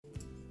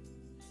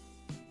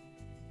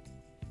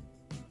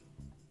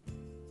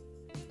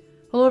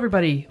Hello,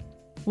 everybody.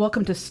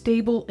 Welcome to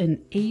Stable and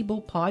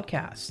Able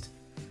Podcast.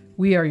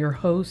 We are your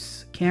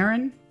hosts,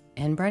 Karen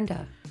and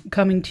Brenda,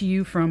 coming to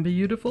you from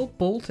beautiful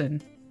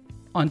Bolton,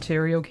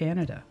 Ontario,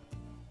 Canada.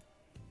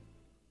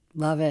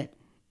 Love it.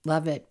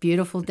 Love it.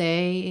 Beautiful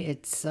day.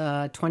 It's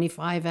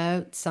 25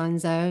 out,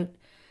 sun's out.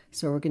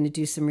 So we're going to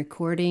do some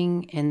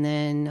recording and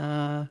then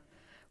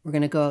we're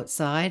going to go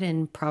outside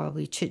and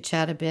probably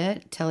chit-chat a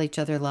bit, tell each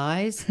other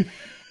lies,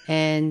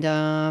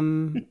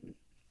 and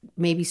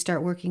maybe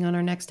start working on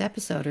our next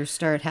episode or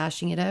start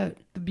hashing it out.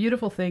 The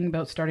beautiful thing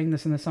about starting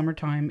this in the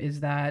summertime is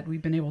that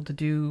we've been able to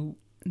do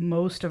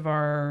most of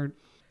our,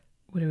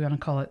 what do we want to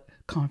call it,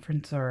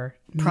 conference or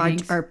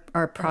meetings?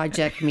 Our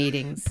project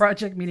meetings.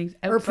 Project meetings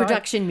outside. Or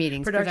production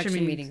meetings.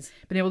 Production meetings.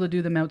 Been able to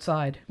do them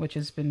outside, which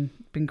has been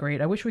great.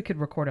 I wish we could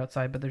record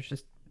outside, but there's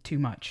just too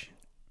much.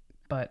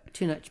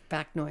 Too much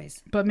back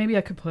noise. But maybe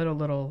I could put a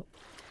little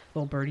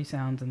birdie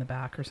sounds in the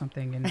back or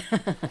something, and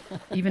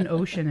even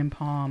ocean and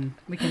palm.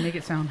 We can make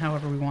it sound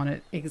however we want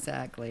it.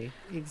 Exactly.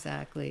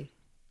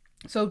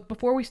 So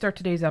before we start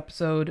today's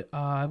episode,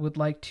 I would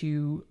like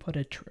to put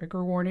a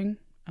trigger warning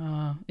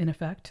in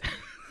effect.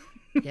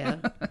 Yeah.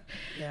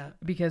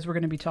 Because we're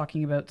going to be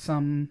talking about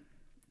some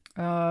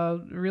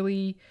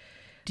really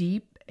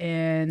deep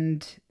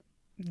and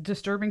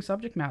disturbing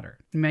subject matter.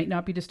 It might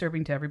not be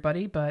disturbing to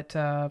everybody, but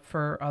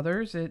for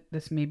others,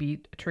 this may be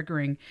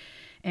triggering.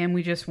 And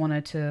we just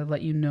wanted to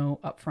let you know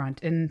up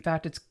front. In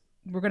fact,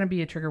 we're going to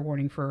be a trigger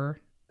warning for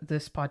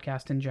this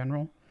podcast in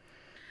general,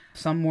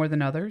 some more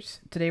than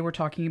others. Today, we're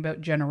talking about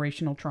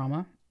generational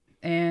trauma.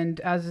 And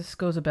as this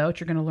goes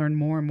about, you're going to learn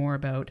more and more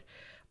about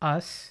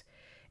us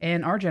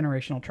and our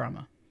generational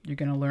trauma. You're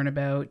going to learn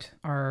about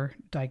our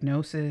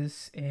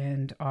diagnosis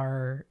and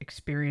our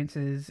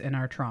experiences and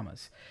our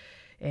traumas.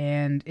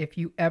 And if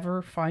you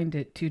ever find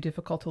it too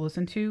difficult to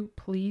listen to,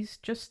 please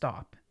just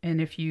stop.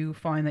 And if you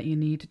find that you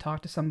need to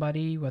talk to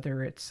somebody,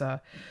 whether it's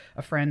a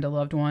friend, a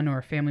loved one, or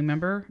a family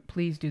member,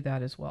 please do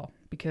that as well.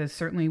 Because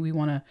certainly we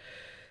want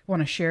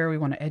to share, we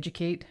want to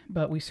educate,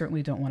 but we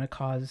certainly don't want to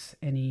cause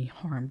any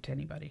harm to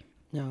anybody.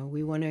 No,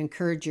 we want to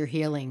encourage your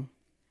healing.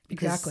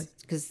 Exactly.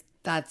 Because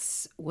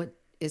that's what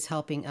is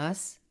helping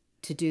us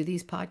to do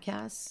these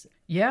podcasts.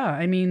 Yeah,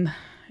 I mean,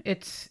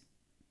 it's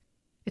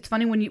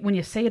funny when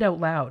you say it out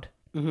loud.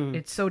 Mm-hmm.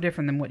 It's so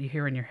different than what you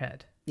hear in your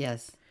head.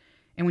 Yes.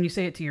 And when you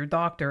say it to your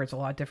doctor, it's a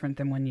lot different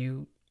than when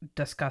you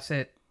discuss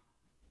it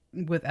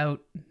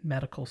without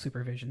medical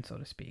supervision, so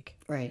to speak.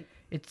 Right.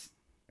 It's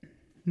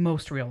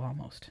most real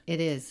almost. It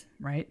is.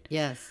 Right?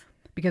 Yes.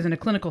 Because in a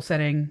clinical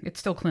setting, it's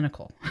still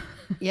clinical.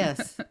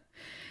 Yes.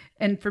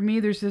 And for me,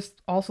 there's this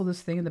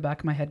thing in the back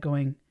of my head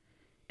going,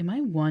 am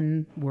I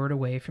one word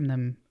away from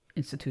them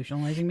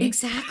institutionalizing me?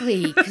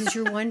 Exactly. Because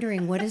you're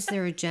wondering, what is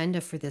their agenda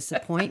for this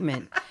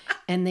appointment?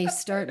 And they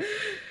start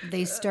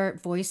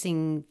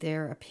voicing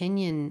their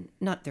opinion,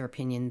 not their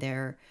opinion,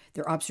 their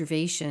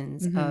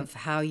observations mm-hmm. of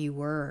how you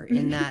were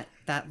in that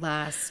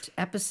last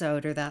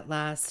episode or that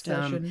last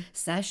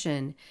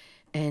session.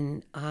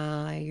 And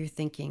you're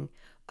thinking,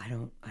 I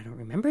don't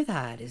remember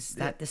that. Is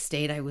that the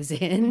state I was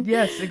in?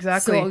 Yes,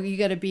 exactly. So you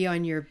got to be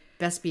on your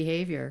best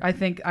behavior. I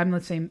think I'm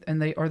the same.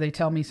 And they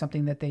tell me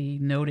something that they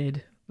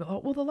noted.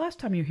 Well, the last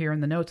time you hear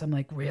in the notes, I'm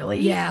like, really?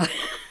 Yeah.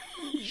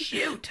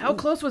 Shoot, how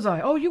close was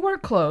I? Oh, you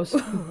weren't close.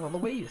 Oh, well, the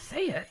way you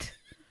say it.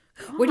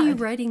 God. What are you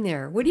writing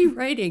there? What are you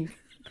writing?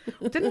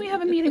 Didn't we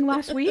have a meeting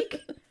last week?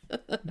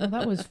 No,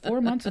 that was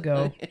 4 months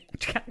ago.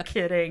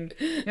 Kidding.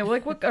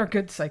 Like what are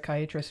good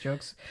psychiatrist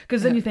jokes?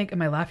 Because then you think,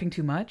 am I laughing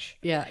too much?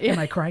 Yeah. Am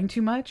I crying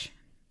too much?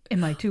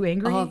 Am I too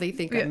angry? Oh, they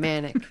think I'm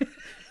manic.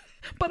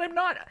 But I'm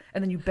not.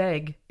 And then you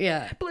beg.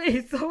 Yeah.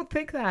 Please don't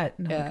think that.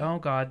 And I'm like, oh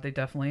God, they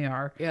definitely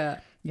are.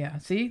 Yeah. Yeah.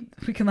 See,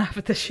 we can laugh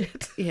at this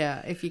shit.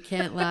 Yeah. If you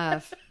can't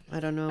laugh, I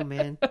don't know,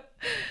 man.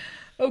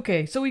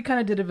 Okay. So we kind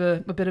of did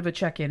a bit of a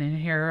check-in in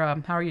here.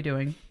 How are you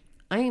doing?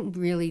 I'm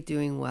really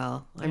doing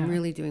well. I'm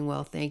really doing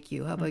well. Thank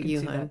you. How about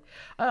you, hon?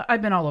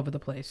 I've been all over the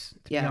place,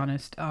 to be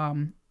honest.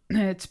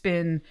 It's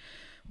been,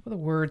 what are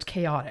the words,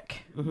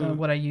 chaotic. Mm-hmm.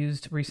 What I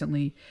used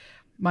recently.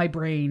 My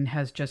brain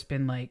has just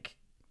been like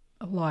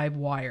a live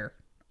wire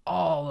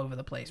all over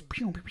the place.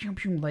 Pew, pew, pew,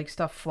 pew, like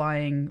stuff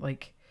flying,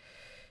 like,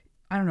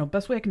 I don't know.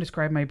 Best way I can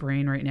describe my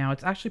brain right now,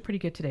 it's actually pretty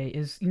good today,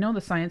 is, the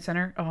Science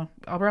Center?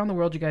 Around the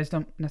world, you guys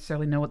don't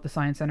necessarily know what the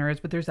Science Center is,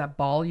 but there's that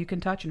ball you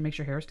can touch and it makes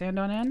your hair stand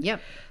on end.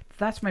 Yep.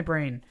 That's my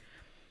brain.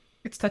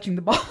 It's touching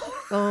the ball.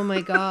 Oh my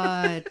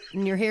God.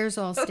 And your hair's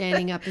all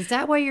standing up. Is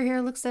that why your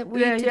hair looks that way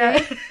today?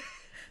 Yeah.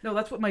 No,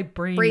 that's what my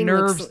brain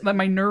nerves look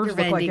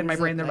like in my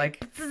brain. They're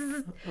like,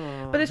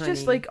 oh, but it's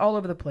just like all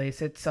over the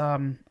place. It's,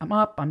 I'm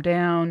up, I'm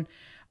down.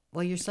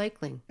 Well, you're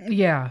cycling.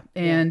 Yeah.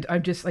 And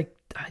I'm just like,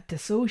 I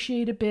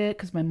dissociate a bit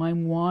because my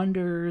mind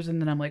wanders.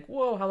 And then I'm like,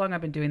 whoa, how long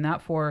I've been doing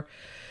that for?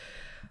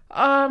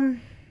 But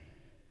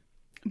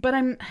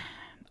I'm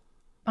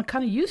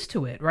kind of used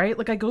to it, right?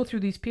 Like I go through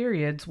these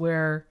periods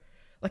where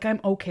like I'm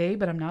okay,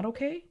 but I'm not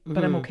okay. But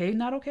Mm-hmm. I'm okay,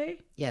 not okay.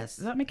 Yes.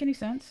 Does that make any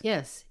sense?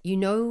 Yes.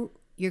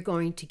 You're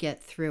going to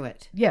get through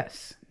it.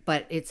 Yes.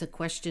 But it's a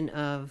question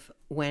of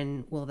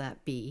when will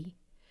that be?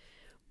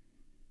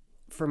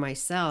 for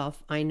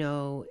myself, I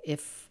know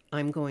if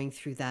I'm going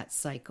through that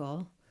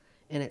cycle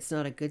and it's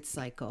not a good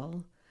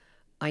cycle,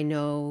 I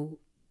know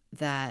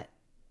the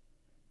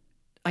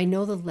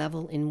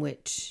level in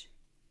which,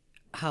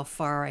 how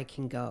far I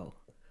can go,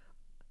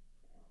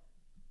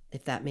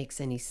 if that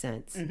makes any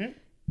sense.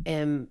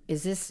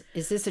 Is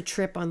this a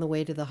trip on the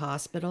way to the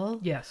hospital?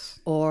 Yes.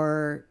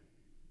 Or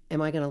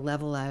am I going to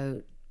level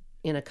out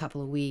in a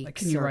couple of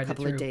weeks or a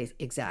couple of days?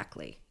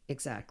 Exactly.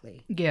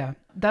 Yeah,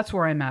 that's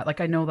where I'm at. Like,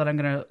 I know that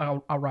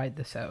I'll ride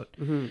this out.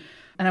 And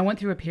I went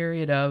through a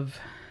period of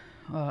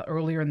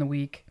earlier in the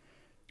week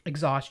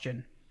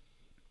exhaustion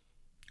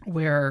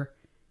where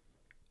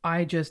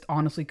I just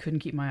honestly couldn't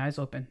keep my eyes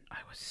open. I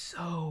was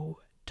so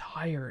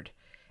tired,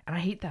 and I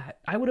hate that.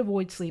 I would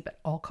avoid sleep at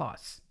all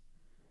costs.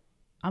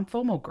 I'm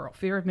FOMO girl,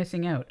 fear of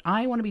missing out.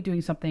 I want to be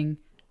doing something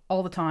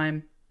all the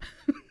time,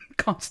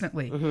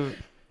 constantly.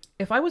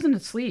 If I wasn't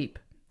asleep,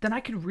 then I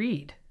could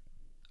read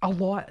a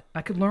lot.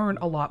 I could learn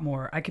a lot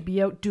more. I could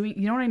be out doing,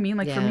 you know what I mean?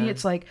 Like, for me,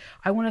 it's like,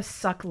 I want to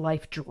suck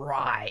life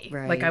dry.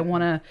 Right. Like, I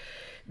want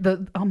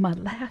to, on my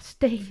last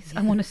days,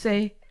 I want to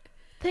say,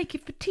 thank you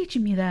for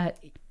teaching me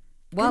that.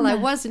 While I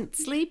wasn't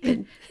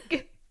sleeping.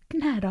 Good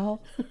night,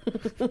 all.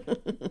 I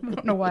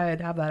don't know why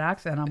I'd have that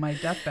accent on my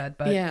deathbed,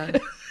 but. Yeah.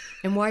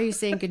 And why are you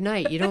saying good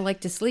night? You don't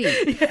like to sleep.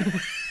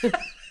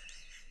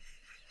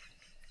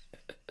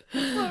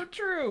 So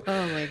true.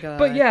 Oh my God.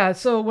 But yeah,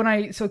 so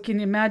can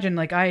you imagine,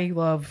 like, I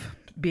love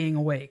being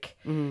awake,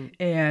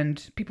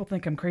 and people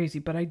think I'm crazy,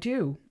 but I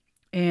do.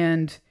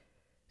 And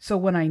so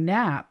when I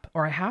nap,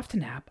 or I have to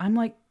nap, I'm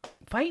like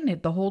fighting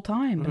it the whole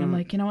time. And I'm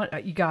like, you know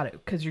what? You got it.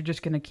 Because you're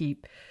just going to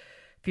keep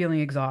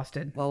feeling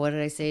exhausted. Well, what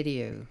did I say to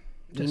you?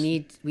 We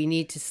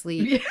need to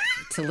sleep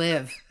to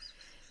live,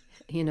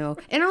 you know?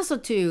 And also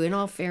too, in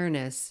all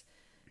fairness,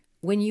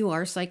 when you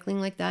are cycling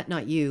like that,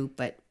 not you,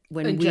 but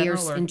when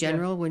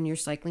when you're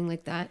cycling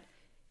like that,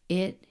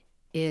 it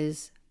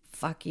is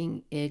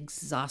fucking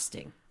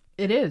exhausting.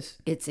 It is.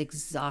 It's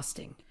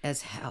exhausting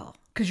as hell.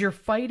 Because you're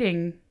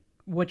fighting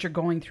what you're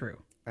going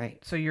through. Right.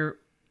 So you're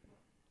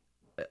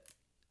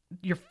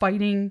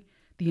fighting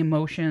the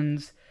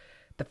emotions,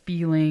 the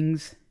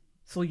feelings.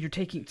 So you're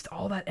taking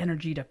all that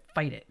energy to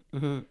fight it.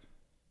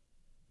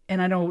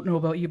 And I don't know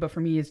about you, but for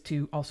me, is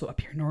to also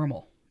appear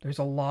normal. There's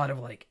a lot of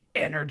like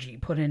energy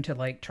put into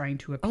like trying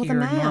to appear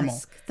normal.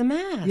 The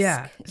mask.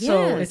 Yeah.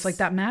 So it's like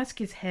that mask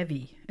is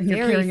heavy, and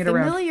you're carrying it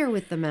around. Familiar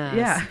with the mask.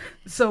 Yeah.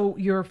 So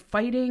you're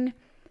fighting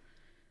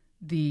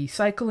the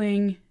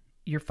cycling,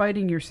 you're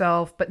fighting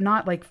yourself, but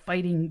not like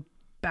fighting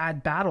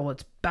bad battle.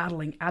 It's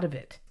battling out of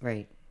it.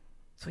 Right.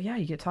 So yeah,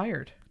 you get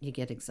tired. You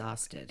get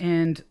exhausted.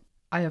 And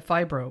I have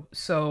fibro.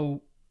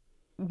 So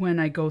when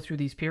I go through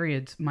these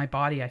periods, my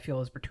body, I feel,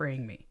 is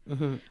betraying me.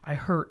 I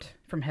hurt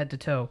from head to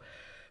toe.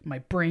 My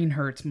brain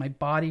hurts, my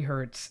body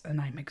hurts,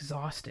 and I'm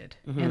exhausted.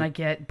 And I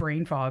get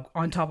brain fog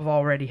on top of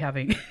already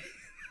having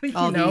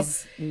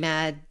these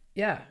mad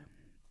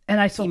and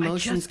I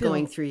emotions just feel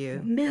going through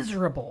you.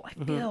 Miserable.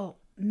 I feel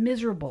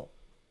miserable.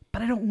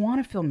 But I don't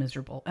want to feel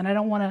miserable. And I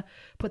don't want to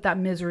put that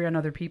misery on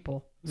other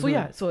people.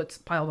 So so it's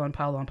piled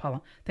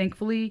on.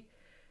 Thankfully,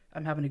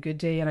 I'm having a good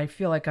day, and I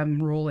feel like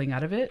I'm rolling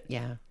out of it.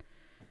 Yeah.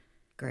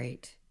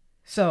 Great.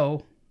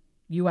 So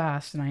you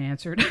asked and I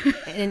answered.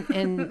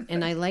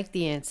 and I like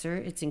the answer.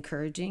 It's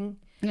encouraging.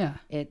 Yeah.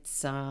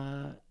 It's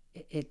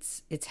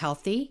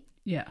healthy.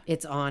 Yeah.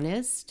 It's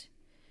honest.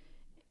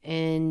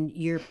 And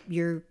you're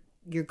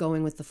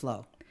going with the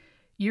flow.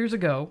 Years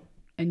ago,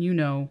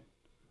 and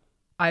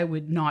I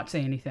would not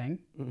say anything.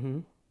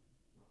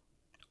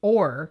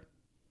 Or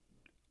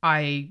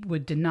I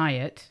would deny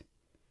it,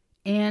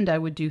 and I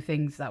would do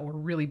things that were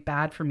really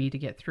bad for me to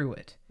get through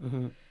it.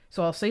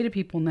 So I'll say to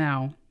people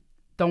now,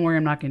 don't worry,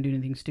 I'm not going to do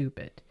anything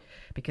stupid,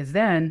 because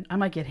then I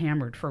might get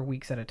hammered for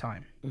weeks at a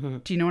time.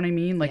 Do you know what I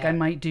mean? Like I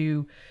might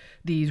do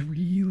these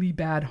really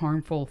bad,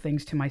 harmful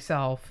things to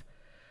myself,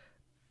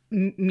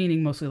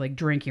 meaning mostly like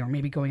drinking, or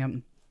maybe going out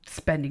and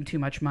spending too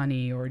much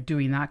money, or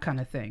doing that kind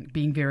of thing,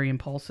 being very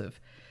impulsive.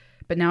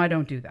 But now I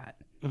don't do that.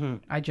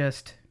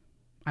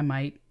 I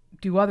might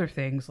do other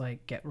things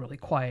like get really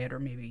quiet or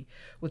maybe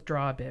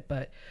withdraw a bit,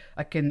 but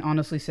I can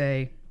honestly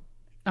say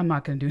I'm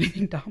not going to do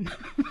anything dumb.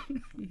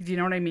 Do you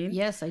know what I mean?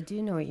 Yes, I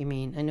do know what you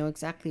mean. I know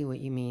exactly what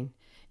you mean.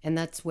 And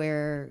that's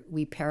where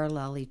we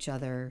parallel each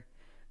other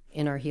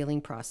in our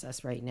healing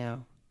process right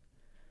now,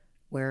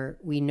 where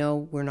we know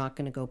we're not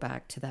going to go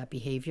back to that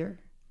behavior.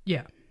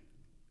 Yeah.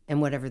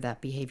 And whatever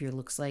that behavior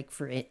looks like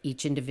for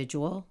each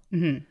individual,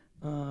 we're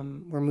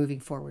moving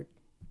forward.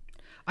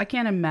 I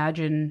can't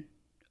imagine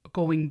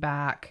going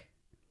back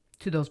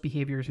to those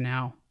behaviors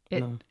now.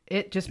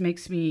 It just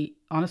makes me,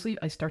 honestly,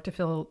 I start to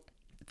feel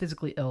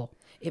physically ill.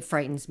 It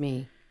frightens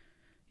me.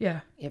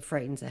 Yeah. It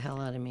frightens the hell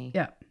out of me.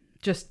 Yeah.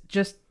 Just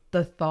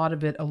the thought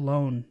of it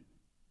alone.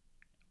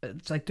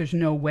 It's like there's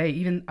no way.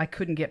 Even I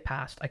couldn't get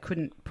past. I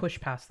couldn't push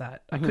past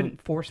that. I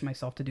couldn't force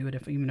myself to do it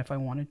even if I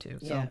wanted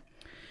to. So,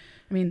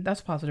 I mean,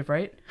 that's positive,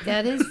 right?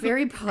 That is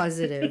very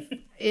positive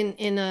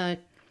in a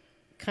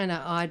kind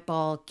of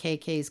oddball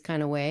KK's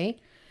kind of way.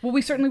 Well,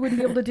 we certainly wouldn't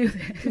be able to do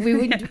that. We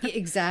wouldn't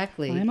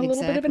exactly. I'm a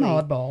little bit of an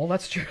oddball.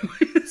 That's true.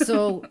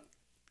 So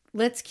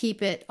let's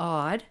keep it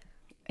odd,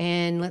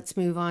 and let's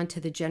move on to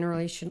the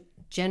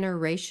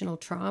generational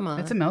trauma.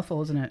 It's a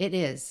mouthful, isn't it? It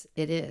is.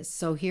 It is.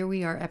 So here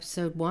we are,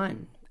 episode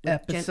 1.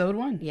 Episode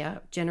 1. Yeah,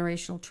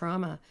 generational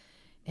trauma.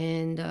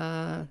 And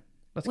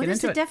Let's what get is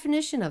into the it.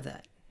 definition of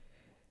that?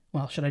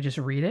 Well, should I just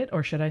read it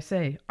or should I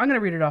say? I'm going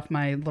to read it off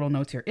my little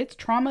notes here. It's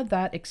trauma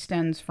that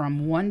extends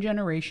from one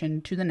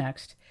generation to the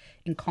next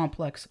in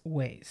complex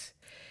ways.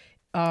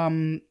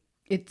 A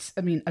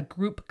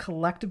group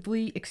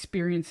collectively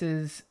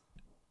experiences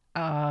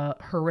a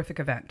horrific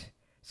event.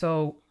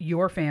 So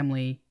your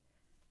family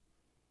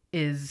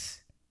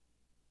is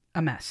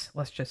a mess,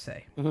 let's just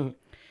say. Mm-hmm.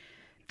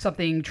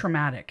 Something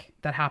traumatic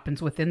that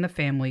happens within the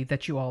family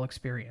that you all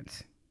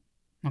experience.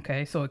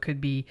 Okay, so it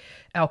could be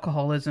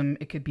alcoholism,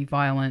 it could be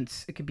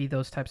violence, it could be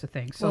those types of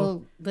things. So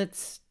Well,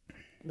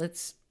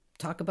 let's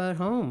talk about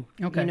home.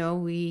 Okay. You know,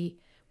 we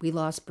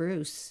lost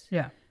Bruce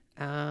yeah,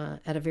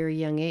 at a very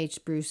young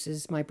age. Bruce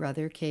is my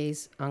brother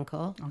Kay's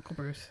uncle, Uncle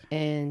Bruce.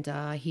 and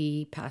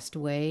he passed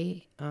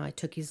away.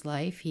 Took his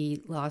life.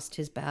 He lost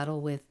his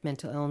battle with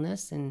mental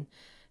illness and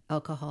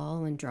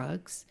alcohol and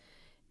drugs,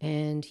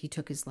 and he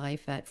took his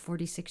life at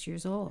 46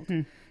 years old.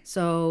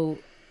 So,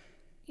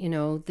 you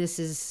know, this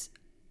is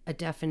a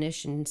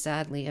definition,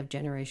 sadly, of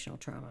generational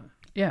trauma.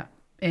 Yeah.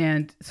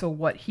 And so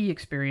what he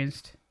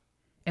experienced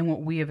and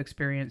what we have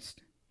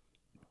experienced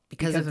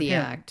Because of the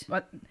him. act.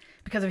 But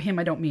because of him,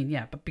 I don't mean,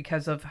 but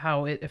because of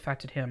how it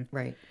affected him.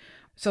 Right.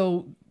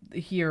 So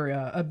here,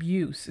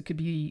 abuse, it could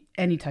be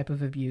any type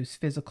of abuse,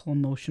 physical,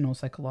 emotional,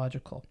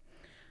 psychological,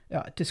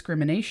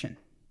 discrimination,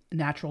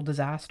 natural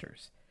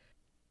disasters,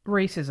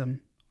 racism,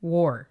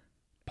 war,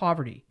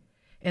 poverty.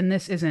 And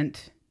this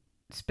isn't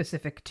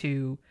specific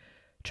to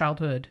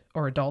childhood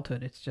or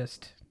adulthood. It's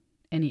just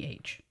any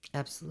age.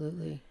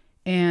 Absolutely.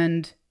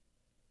 And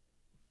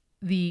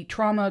the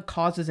trauma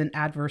causes an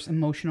adverse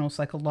emotional,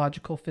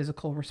 psychological,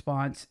 physical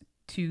response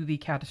to the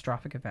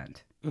catastrophic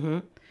event. Mm-hmm.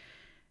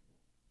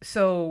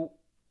 So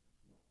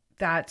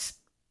that's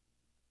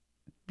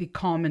the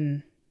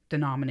common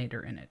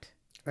denominator in it.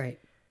 Right.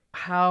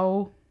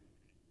 How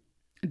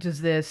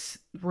does this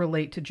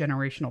relate to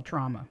generational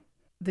trauma?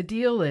 The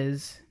deal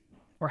is,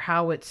 or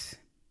how it's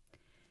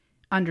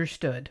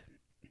understood,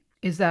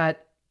 is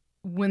that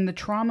when the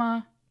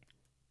trauma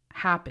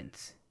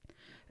happens,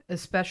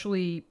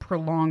 especially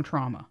prolonged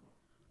trauma,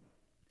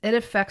 it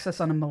affects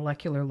us on a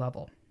molecular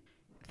level.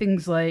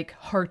 Things like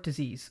heart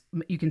disease,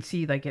 you can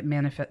see like can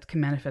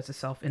manifest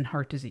itself in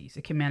heart disease.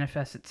 It can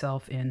manifest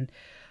itself in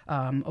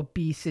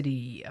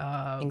obesity,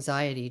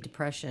 Anxiety,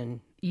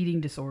 depression.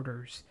 eating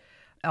disorders,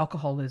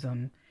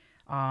 alcoholism,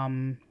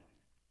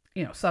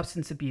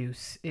 substance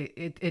abuse.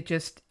 It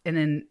just,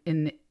 and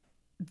in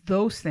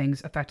those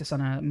things affect us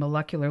on a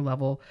molecular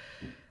level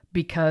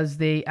because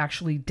they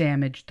actually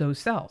damage those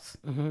cells.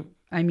 Mm-hmm.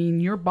 I mean,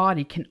 your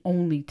body can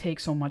only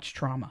take so much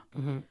trauma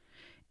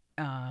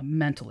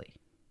mentally.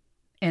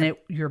 And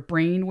your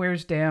brain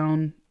wears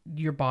down,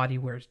 your body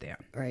wears down.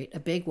 Right. A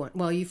big one.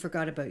 Well, you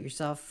forgot about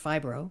yourself,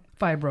 fibro.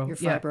 Your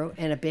fibro.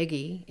 And a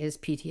biggie is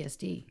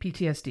PTSD.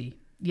 PTSD,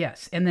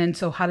 yes. And then,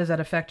 so how does that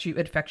affect you?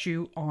 It affects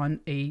you on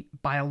a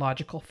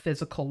biological,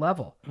 physical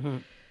level. Mm-hmm.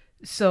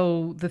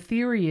 So the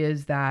theory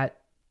is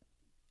that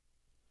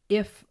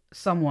if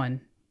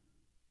someone,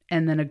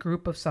 and then a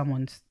group of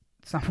someone's,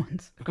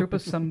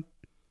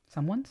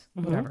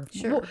 whatever.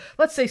 Sure. Well,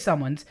 let's say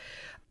someone's,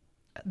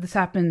 this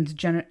happens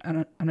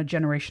on a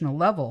generational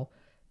level,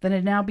 then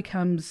it now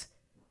becomes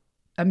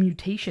a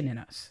mutation in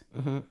us.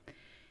 Mm-hmm.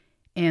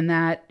 And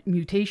that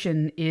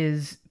mutation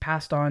is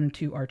passed on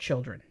to our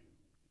children,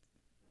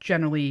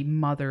 generally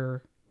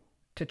mother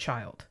to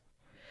child.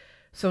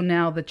 So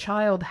now the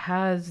child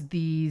has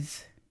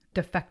these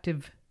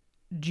defective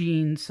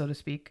genes, so to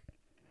speak,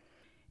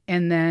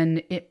 and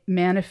then it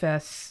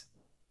manifests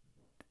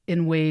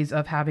in ways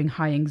of having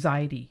high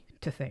anxiety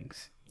to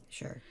things.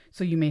 Sure.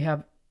 So you may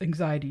have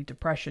anxiety,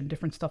 depression,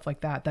 different stuff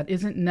like that. That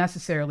isn't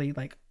necessarily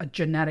like a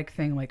genetic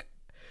thing, like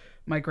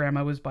my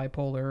grandma was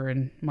bipolar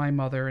and my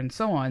mother and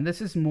so on. This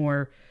is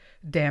more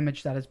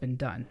damage that has been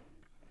done.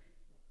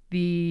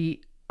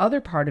 The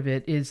other part of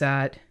it is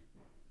that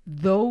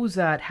those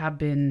that have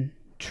been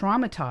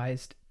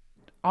traumatized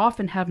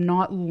often have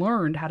not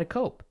learned how to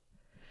cope.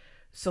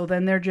 So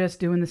then they're just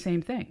doing the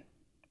same thing,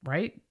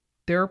 right?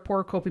 Their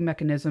poor coping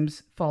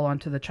mechanisms fall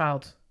onto the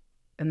child,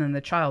 and then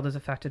the child is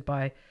affected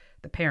by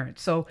the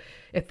parents. So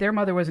if their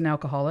mother was an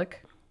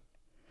alcoholic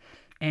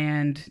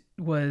and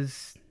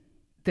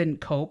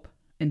didn't cope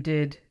and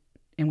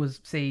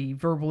was, say,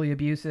 verbally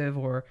abusive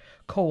or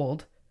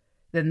cold,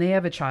 then they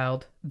have a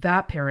child,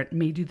 that parent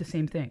may do the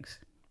same things,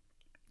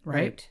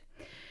 right?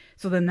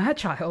 So then that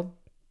child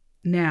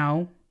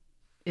now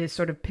is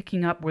sort of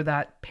picking up where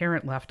that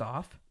parent left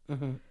off.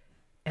 Mm-hmm.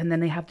 And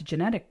then they have the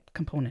genetic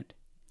component.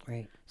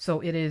 Right. So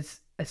it is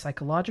a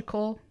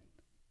psychological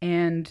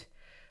and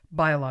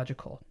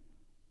biological.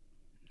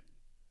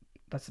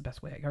 That's the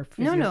best way. Or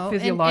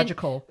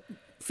physiological.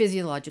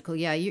 Physiological,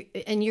 yeah.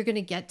 You're going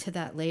to get to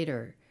that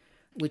later.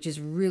 which is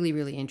really,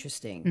 really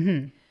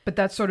interesting. But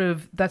that's sort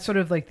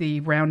of like the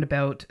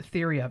roundabout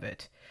theory of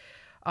it.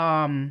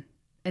 And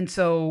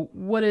so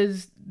what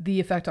is the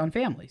effect on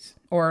families?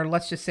 Or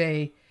let's just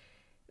say,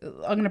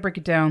 I'm going to break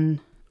it down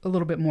a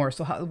little bit more.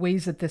 So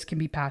ways that this can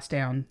be passed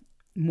down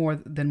more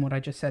than what I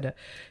just said.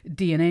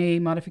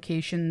 DNA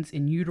modifications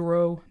in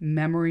utero,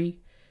 memory,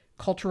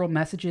 cultural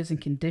messages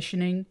and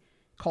conditioning,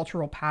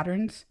 cultural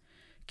patterns,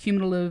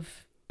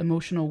 cumulative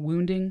emotional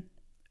wounding,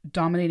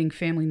 dominating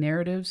family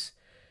narratives,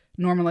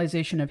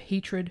 normalization of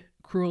hatred,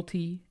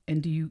 cruelty,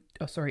 and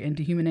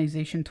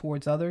dehumanization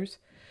towards others,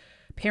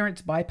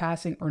 parents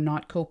bypassing or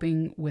not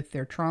coping with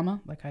their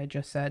trauma, like I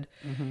just said,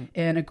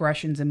 and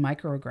aggressions and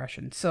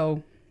microaggressions.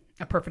 So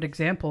a perfect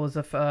example is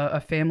if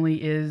a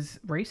family is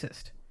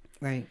racist,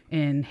 right,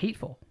 and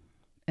hateful,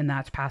 and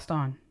that's passed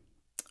on.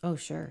 Oh,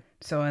 sure.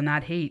 So, and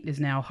that hate is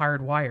now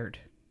hardwired,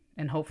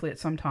 and hopefully at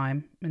some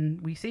time,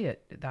 and we see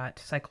it, that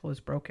cycle is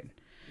broken.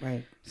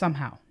 Right.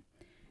 Somehow.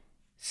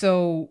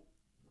 So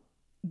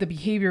the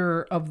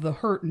behavior of the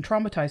hurt and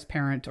traumatized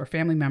parent or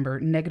family member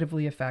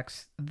negatively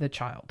affects the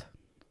child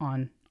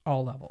on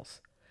all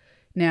levels.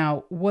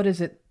 Now, what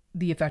is it,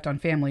 the effect on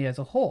family as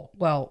a whole?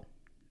 Well,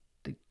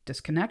 the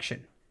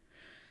disconnection,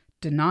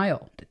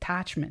 denial,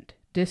 detachment,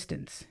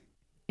 distance,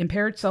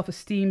 impaired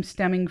self-esteem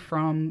stemming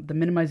from the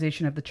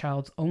minimization of the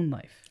child's own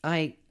life.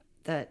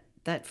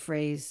 That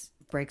phrase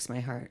breaks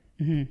my heart.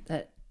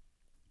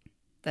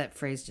 That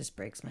phrase just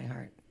breaks my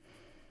heart.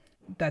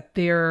 That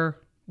their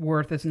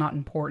worth is not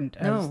important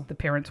as the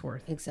parent's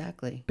worth.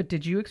 Exactly. But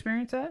did you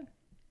experience that?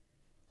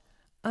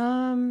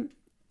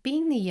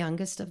 Being the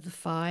youngest of the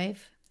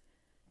 5,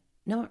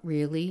 not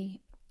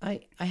really.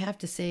 I have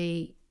to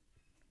say,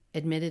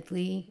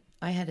 admittedly,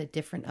 I had a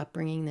different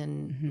upbringing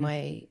than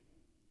my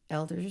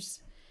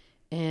elders,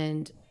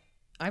 and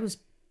I was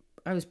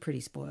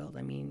pretty spoiled.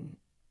 I mean,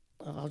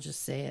 I'll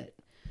just say it.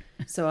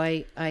 So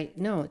I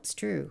no, it's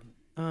true.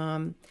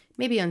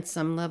 Maybe on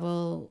some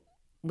level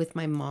with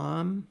my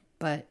mom,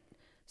 but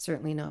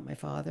certainly not my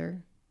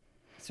father.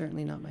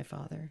 Certainly not my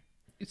father.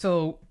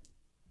 So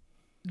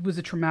it was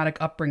a traumatic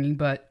upbringing,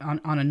 but on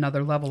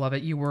another level of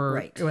it, you were,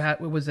 right.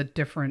 It was a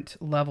different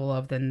level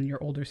of than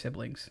your older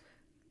siblings.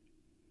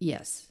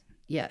 Yes.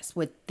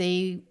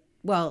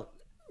 Well,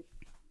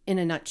 in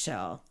a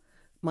nutshell,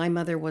 my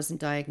mother wasn't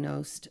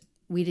diagnosed.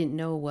 We didn't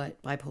know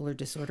what bipolar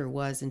disorder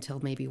was until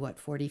maybe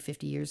 40,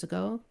 50 years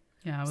ago.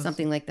 Yeah, it was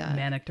something like that.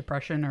 Manic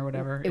depression or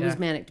whatever. It was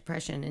manic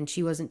depression, and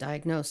she wasn't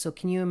diagnosed. So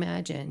can you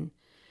imagine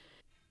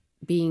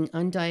being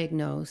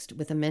undiagnosed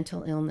with a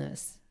mental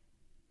illness,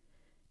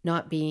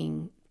 not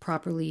being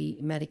properly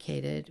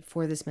medicated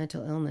for this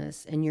mental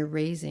illness, and you're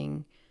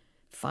raising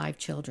 5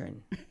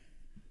 children?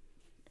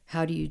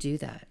 How do you do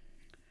that?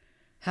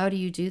 How do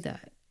you do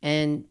that?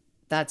 And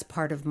that's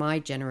part of my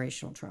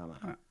generational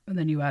trauma. And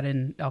then you add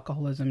in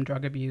alcoholism,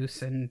 drug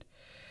abuse, and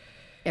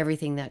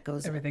everything that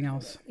goes, everything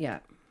else. Yeah.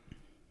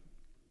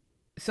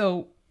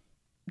 So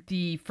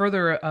the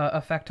further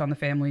effect on the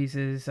families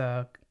is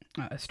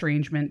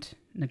estrangement,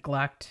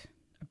 neglect,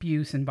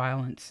 abuse, and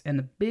violence. And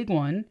the big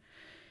one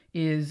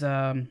is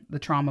the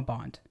trauma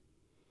bond,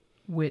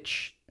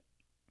 which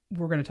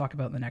we're going to talk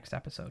about in the next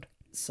episode.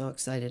 So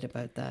excited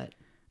about that.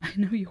 I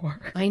know you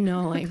are. I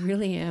know, I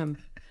really am.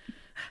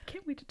 I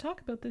can't wait to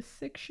talk about this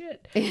sick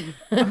shit.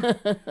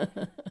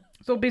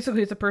 So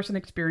basically, it's a person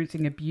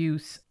experiencing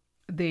abuse.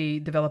 They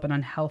develop an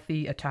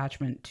unhealthy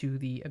attachment to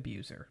the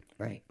abuser.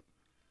 Right.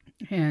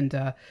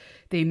 And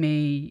they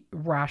may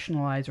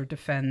rationalize or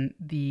defend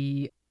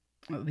the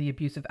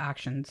abusive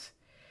actions,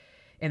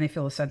 and they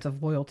feel a sense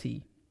of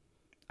loyalty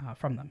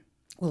from them.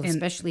 Well,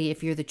 especially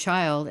if you're the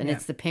child and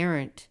it's the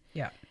parent.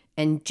 Yeah.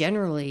 And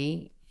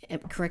generally,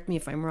 correct me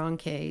if I'm wrong,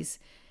 Kays,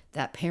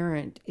 that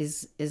parent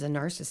is a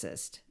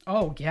narcissist.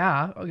 Oh,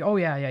 yeah. Oh,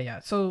 yeah.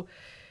 So,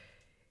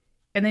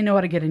 and they know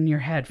how to get in your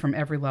head from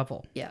every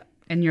level. Yeah.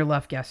 And you're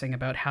left guessing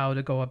about how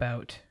to go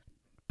about.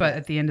 But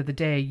at the end of the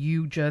day,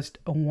 you just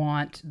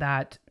want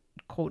that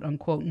quote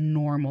unquote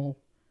normal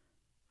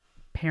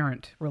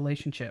parent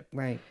relationship.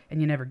 Right. And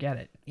you never get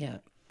it. Yeah.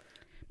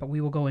 But we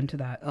will go into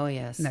that. Oh,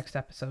 yes. Next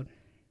episode.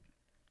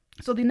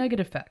 So the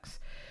negative effects.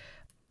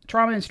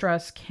 Trauma and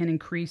stress can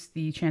increase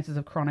the chances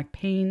of chronic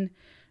pain,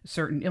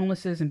 certain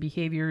illnesses and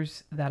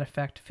behaviors that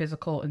affect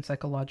physical and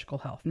psychological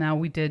health. Now,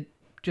 we did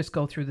just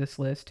go through this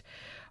list,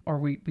 or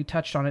we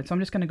touched on it, so I'm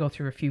just going to go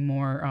through a few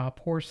more.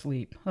 Poor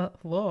sleep.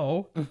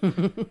 Hello.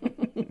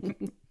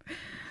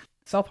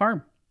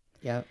 Self-harm.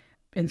 Yeah.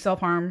 And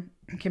self-harm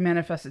can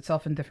manifest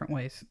itself in different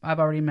ways. I've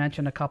already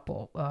mentioned a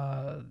couple.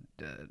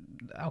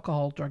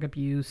 Alcohol, drug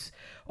abuse,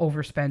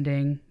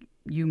 overspending.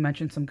 You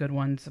mentioned some good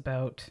ones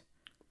about...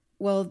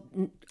 Well,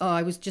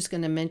 I was just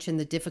going to mention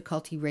the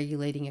difficulty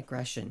regulating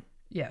aggression.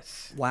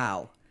 Yes.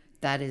 Wow.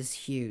 That is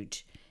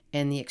huge.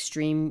 And the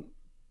extreme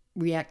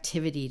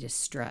reactivity to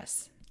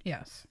stress.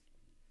 Yes.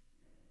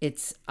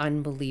 It's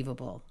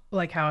unbelievable.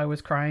 Like how I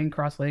was crying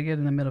cross-legged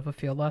in the middle of a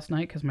field last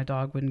night because my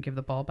dog wouldn't give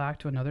the ball back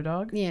to another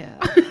dog. Yeah.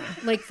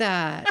 Like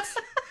that.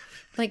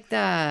 Like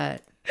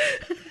that.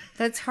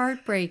 That's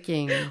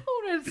heartbreaking.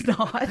 Oh, it's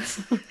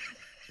not.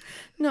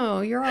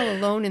 No, you're all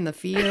alone in the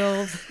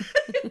field.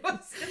 It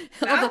wasn't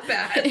that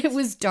bad. It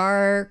was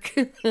dark.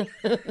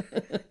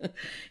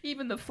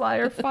 Even the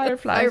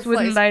fireflies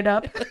wouldn't light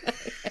up.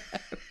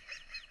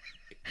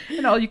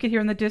 And all you could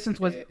hear in the distance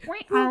was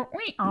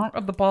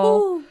of the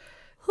ball.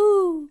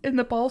 And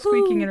the ball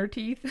squeaking in her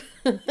teeth.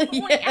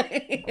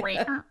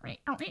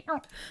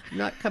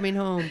 Not coming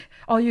home.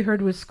 All you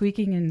heard was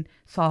squeaking and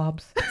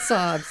sobs.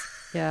 Sobs.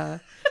 Yeah.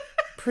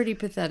 Pretty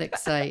pathetic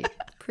sight.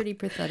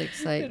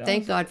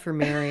 Thank God for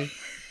Mary.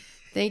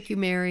 Thank you,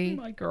 Mary.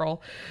 My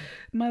girl.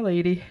 My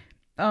lady.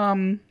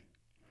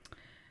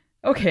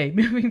 Okay,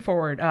 moving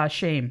forward.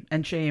 Shame.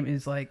 And shame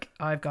is like,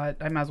 I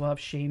might as well have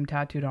shame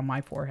tattooed on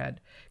my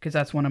forehead because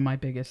that's one of my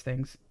biggest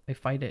things. I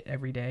fight it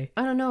every day.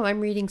 I don't know.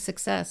 I'm reading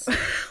success.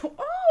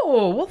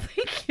 Oh, well,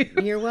 thank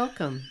you. You're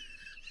welcome.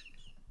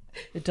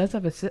 It does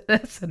have a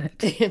S in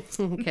it.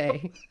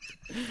 Okay.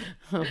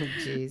 Oh,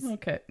 jeez.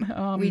 Okay.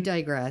 We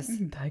digress.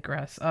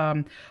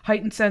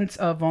 Heightened sense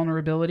of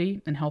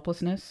vulnerability and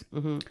helplessness.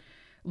 Mm-hmm.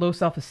 Low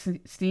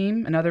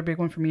self-esteem. Another big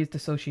one for me is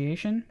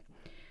dissociation.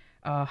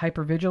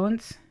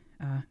 Hypervigilance.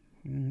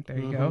 There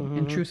you go. Mm-hmm.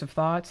 Intrusive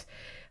thoughts.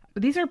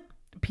 These are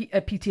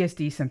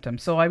PTSD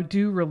symptoms. So I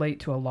do relate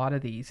to a lot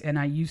of these. And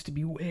I used to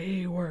be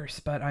way worse,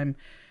 but I'm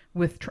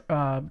with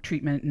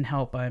treatment and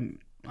help.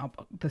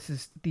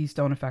 These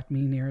don't affect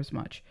me near as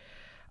much.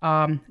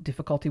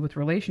 Difficulty with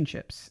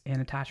relationships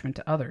and attachment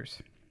to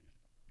others.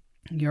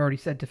 You already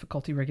said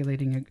difficulty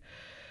regulating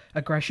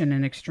aggression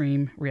and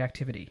extreme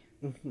reactivity.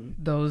 Mm-hmm.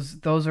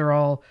 Those are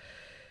all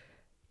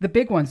the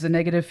big ones, the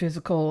negative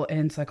physical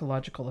and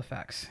psychological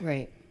effects.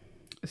 Right.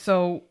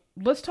 So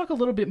let's talk a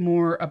little bit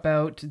more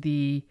about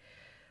the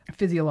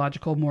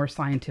physiological, more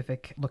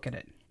scientific look at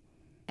it.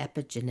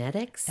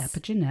 Epigenetics?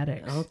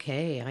 Epigenetics.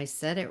 Okay, I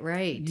said it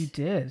right. You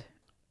did.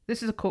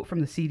 This is a quote from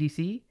the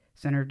CDC,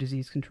 Center of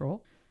Disease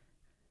Control.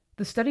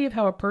 The study of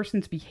how a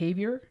person's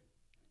behavior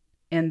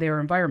and their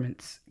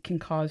environments can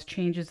cause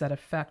changes that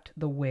affect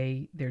the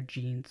way their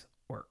genes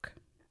work.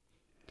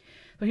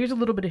 So here's a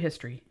little bit of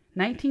history.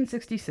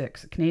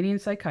 1966, Canadian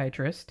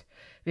psychiatrist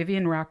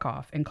Vivian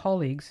Rakoff and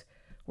colleagues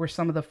were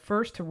some of the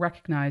first to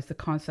recognize the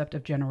concept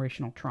of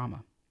generational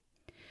trauma.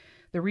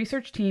 The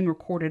research team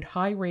recorded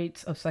high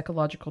rates of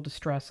psychological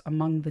distress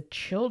among the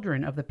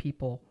children of the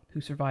people who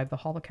survived the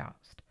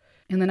Holocaust.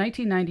 In the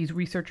 1990s,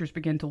 researchers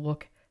began to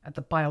look at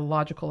the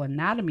biological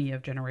anatomy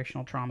of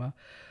generational trauma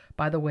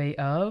by the way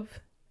of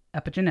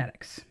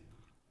epigenetics.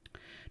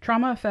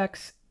 Trauma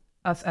affects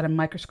us at a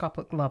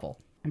microscopic level,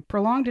 and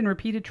prolonged and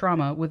repeated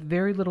trauma with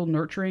very little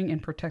nurturing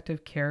and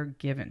protective care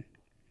given.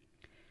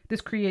 This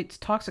creates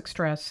toxic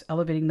stress,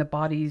 elevating the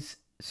body's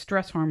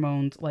stress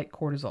hormones like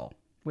cortisol,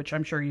 which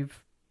I'm sure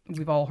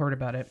we've all heard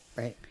about it,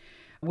 right?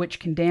 Which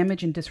can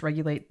damage and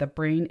dysregulate the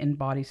brain and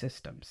body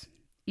systems.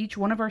 Each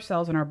one of our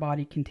cells in our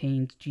body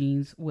contains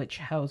genes which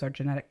house our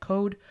genetic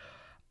code,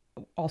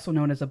 also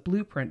known as a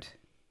blueprint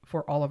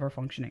for all of our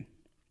functioning.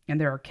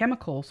 And there are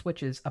chemical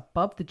switches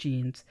above the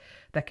genes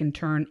that can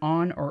turn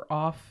on or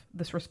off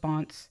this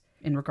response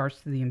in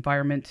regards to the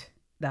environment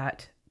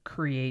that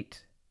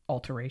create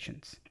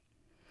alterations.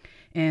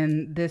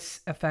 And this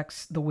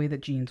affects the way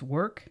that genes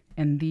work,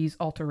 and these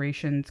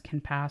alterations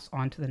can pass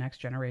on to the next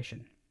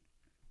generation.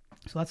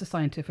 So that's a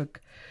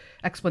scientific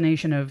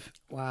explanation of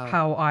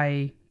how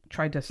I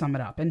tried to sum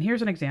it up. And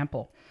here's an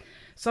example.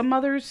 Some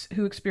mothers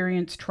who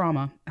experience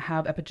trauma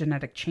have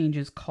epigenetic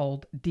changes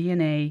called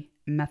DNA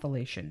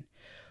methylation,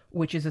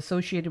 which is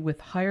associated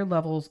with higher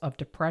levels of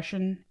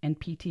depression and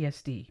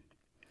PTSD.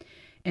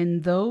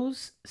 And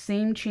those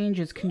same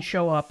changes can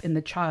show up in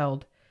the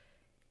child.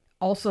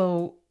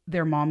 Also,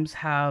 their moms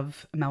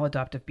have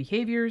maladaptive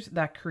behaviors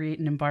that create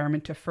an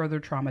environment to further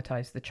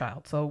traumatize the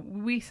child. So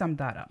we summed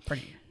that up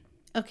pretty.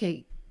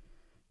 Okay,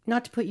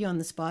 not to put you on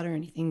the spot or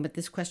anything, but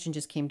this question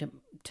just came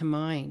to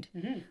mind.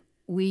 Mm-hmm.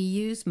 We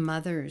use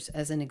mothers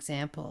as an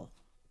example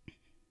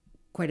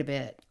quite a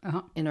bit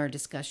in our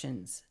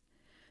discussions.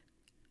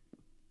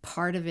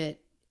 Part of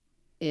it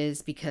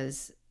is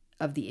because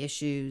of the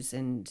issues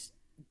and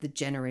the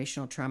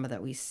generational trauma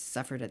that we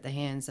suffered at the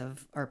hands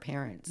of our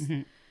parents.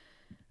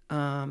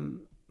 Mm-hmm.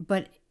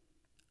 But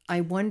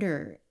I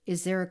wonder,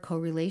 is there a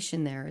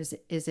correlation there?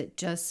 Is it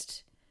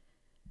just,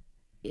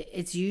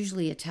 it's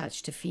usually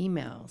attached to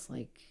females?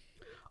 Like,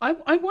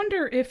 I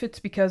wonder if it's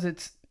because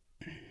it's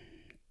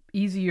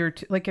easier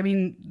to, like, I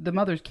mean, the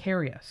mothers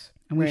carry us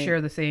and we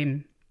share the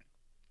same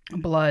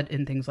blood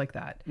and things like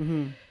that.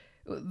 Mm-hmm.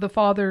 The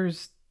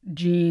father's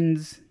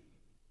genes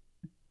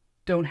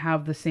don't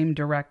have the same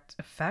direct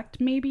effect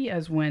maybe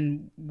as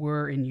when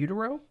we're in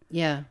utero.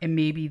 Yeah. And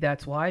maybe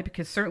that's why,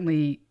 because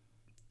certainly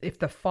if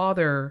the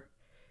father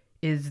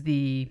is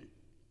the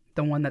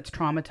one that's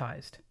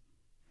traumatized,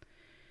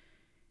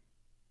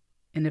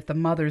 and if the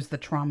mother's the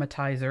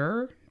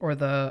traumatizer or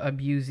the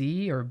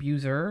abusee or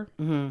abuser,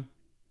 mm-hmm.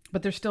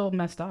 but they're still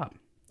messed up.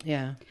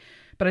 Yeah.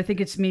 But I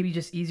think it's maybe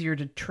just easier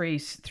to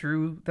trace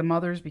through the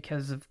mothers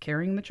because of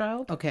carrying the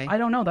child. Okay. I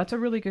don't know. That's a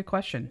really good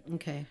question.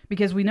 Okay.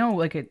 Because we know,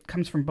 like, it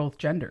comes from both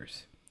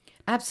genders.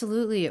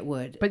 Absolutely, it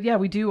would. But yeah,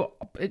 we do.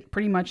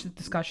 Pretty much the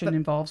discussion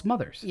involves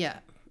mothers. Yeah,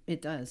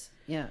 it does.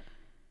 Yeah.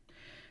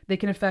 They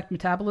can affect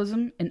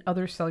metabolism and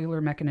other cellular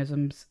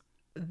mechanisms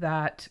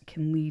that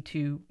can lead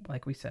to,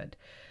 like we said,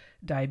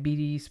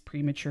 diabetes,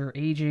 premature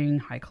aging,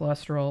 high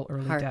cholesterol,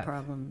 early Heart death.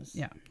 problems.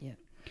 Yeah. Yeah.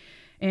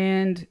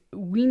 And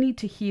we need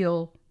to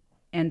heal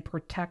and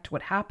protect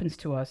what happens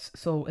to us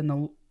so in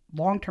the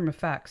long-term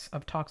effects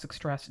of toxic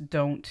stress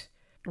don't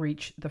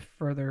reach the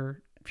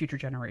further future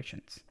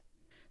generations.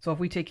 So if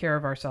we take care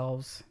of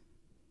ourselves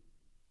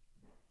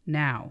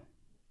now,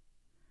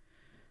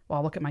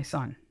 well, look at my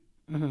son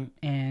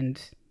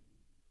and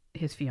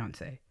his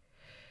fiance.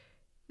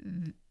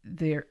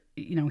 They're,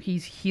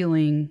 he's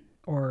healing,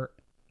 or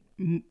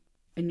and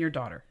your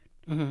daughter,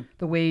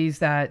 the ways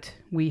that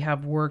we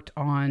have worked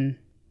on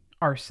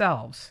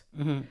ourselves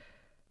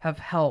have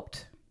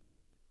helped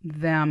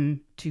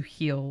them to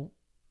heal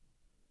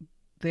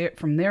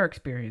from their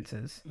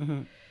experiences.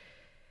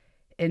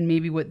 And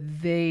maybe what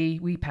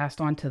we passed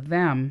on to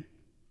them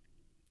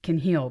can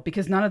heal,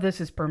 because none of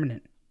this is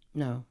permanent.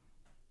 No.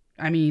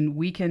 I mean,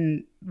 we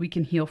can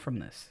heal from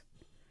this.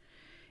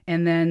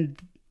 And then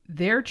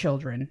their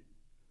children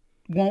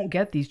won't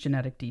get these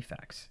genetic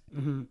defects.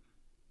 And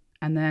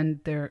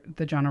then the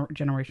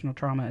generational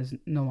trauma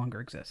no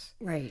longer exists.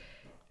 Right.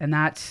 And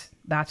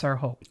that's our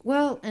hope.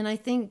 Well, and I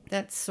think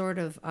that's sort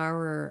of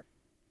our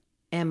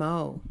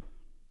MO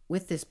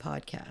with this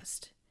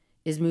podcast,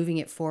 is moving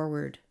it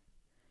forward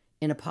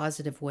in a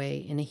positive way,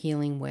 in a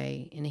healing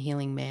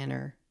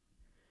manner.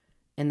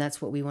 And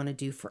that's what we want to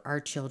do for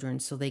our children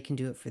so they can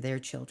do it for their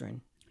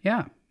children.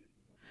 Yeah.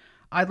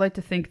 I'd like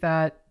to think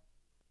that,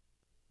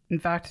 in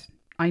fact,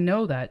 I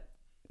know that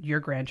your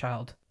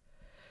grandchild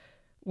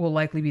will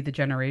likely be the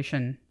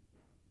generation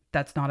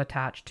that's not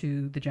attached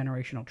to the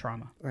generational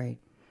trauma. Right.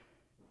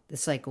 The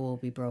cycle will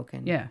be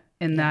broken. Yeah.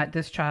 And that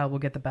this child will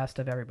get the best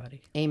of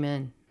everybody.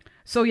 Amen.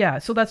 So yeah,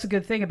 so that's a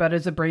good thing about it,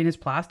 is the brain is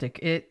plastic.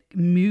 It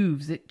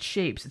moves, it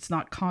shapes. It's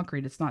not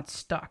concrete. It's not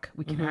stuck.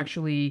 We can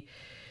actually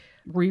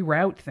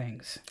reroute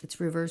things. It's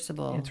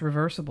reversible. It's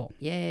reversible.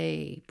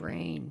 Yay,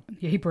 brain.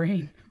 Yay,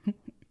 brain.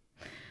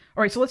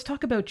 All right, so let's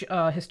talk about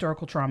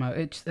historical trauma.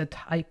 It's a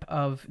type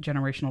of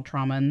generational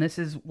trauma, and this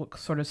is what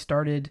sort of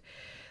started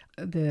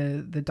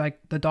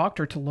the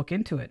doctor to look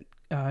into it.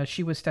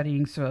 She was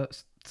studying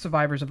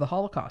survivors of the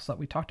Holocaust, like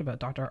we talked about,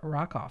 Dr.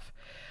 Rakoff.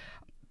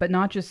 But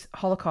not just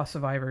Holocaust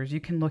survivors. You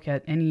can look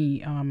at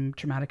any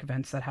traumatic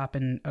events that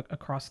happen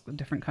across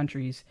different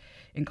countries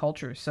and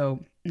cultures.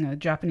 So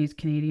Japanese,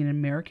 Canadian, and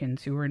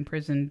Americans who were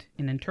imprisoned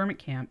in internment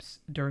camps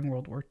during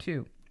World War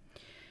II.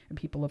 And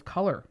people of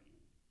color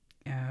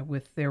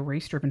with their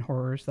race-driven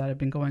horrors that have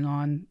been going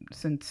on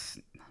since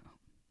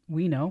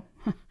we know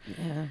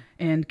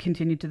and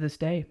continue to this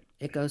day.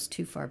 It goes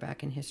too far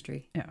back in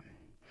history. Yeah.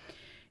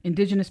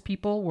 Indigenous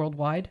people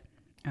worldwide,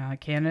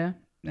 Canada,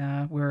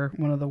 we're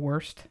one of the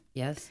worst.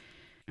 Yes.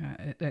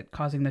 At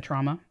causing the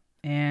trauma.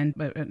 And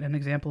an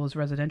example is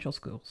residential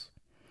schools.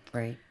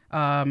 Right.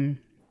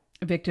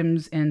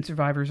 Victims and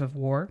survivors of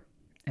war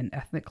and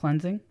ethnic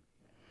cleansing.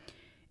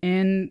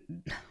 And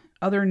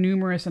other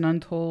numerous and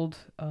untold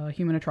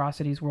human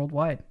atrocities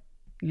worldwide.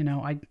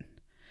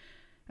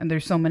 And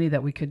there's so many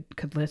that we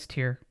could list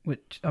here,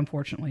 which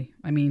unfortunately,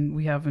 I mean,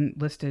 we haven't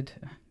listed,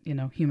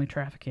 human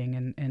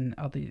trafficking and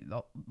other,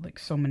 like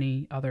so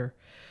many other.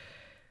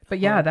 But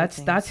yeah,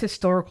 that's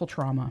historical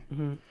trauma.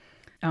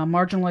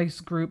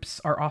 Marginalized groups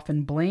are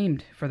often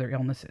blamed for their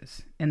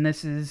illnesses. And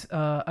this is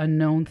a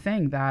known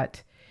thing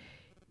that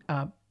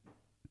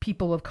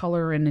people of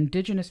color and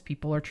indigenous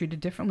people are treated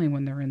differently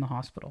when they're in the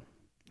hospital.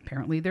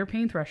 Apparently their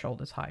pain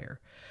threshold is higher,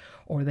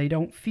 or they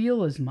don't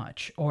feel as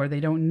much, or they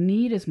don't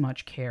need as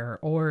much care,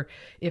 or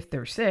if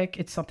they're sick,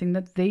 it's something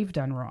that they've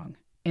done wrong.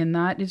 And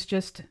that is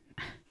just,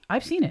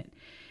 I've seen it.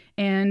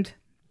 And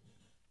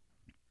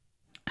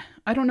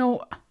I don't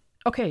know.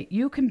 Okay,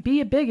 you can be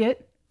a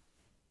bigot,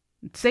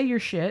 say your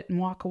shit, and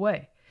walk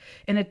away.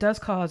 And it does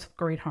cause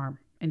great harm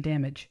and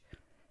damage.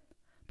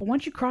 But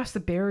once you cross the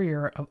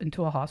barrier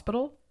into a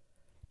hospital,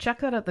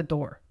 check that at the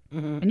door.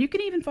 And you can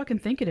even fucking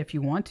think it if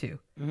you want to.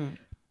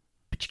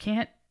 But you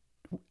can't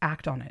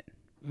act on it.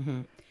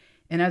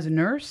 And as a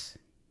nurse,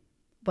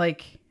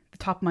 like, the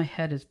top of my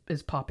head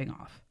is popping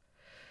off.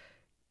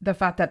 The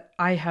fact that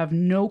I have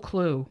no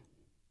clue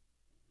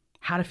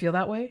how to feel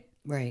that way.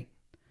 Right.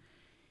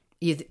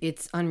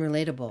 It's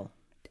unrelatable.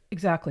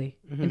 Exactly.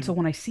 And so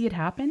when I see it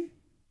happen,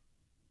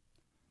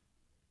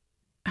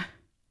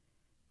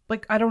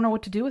 like, I don't know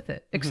what to do with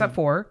it, except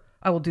for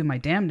I will do my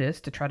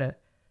damnedest to try to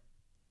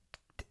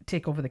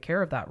take over the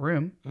care of that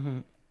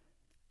room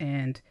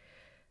and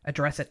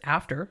address it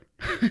after,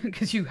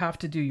 because you have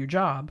to do your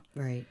job.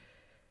 Right.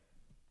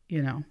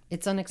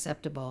 It's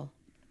unacceptable.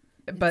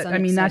 But I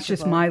mean, that's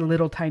just my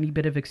little tiny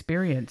bit of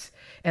experience.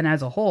 And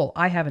as a whole,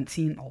 I haven't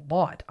seen a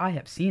lot. I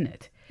have seen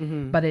it.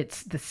 But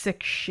it's the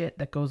sick shit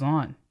that goes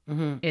on.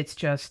 It's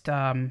just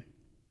like,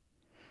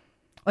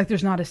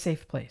 there's not a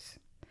safe place.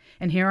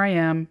 And here I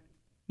am,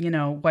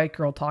 white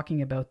girl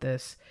talking about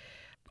this.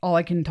 All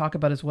I can talk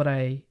about is what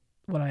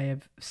what I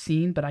have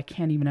seen, but I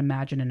can't even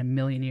imagine in a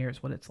million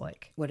years what it's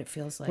like. What it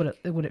feels like.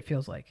 What it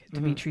feels like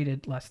to be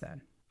treated less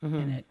than.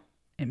 And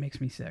it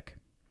makes me sick.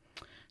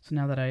 So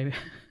now that I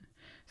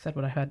said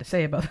what I had to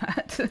say about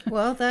that.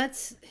 Well,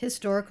 that's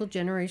historical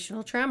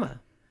generational trauma.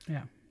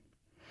 Yeah.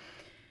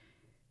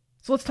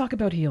 So let's talk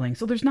about healing.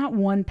 So there's not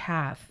one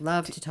path.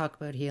 Love to talk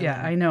about healing.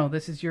 Yeah, I know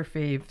this is your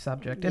fave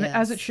subject, and Yes.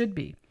 as it should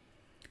be.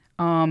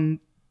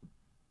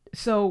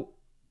 So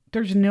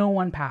there's no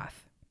one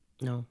path.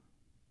 No.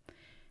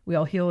 We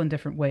all heal in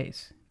different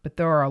ways, but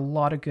there are a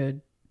lot of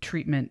good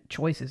treatment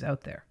choices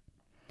out there.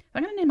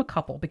 I'm going to name a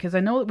couple because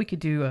I know that we could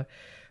do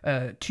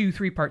a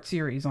 2-3 part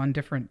series on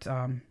different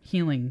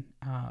healing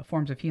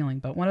forms of healing,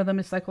 but one of them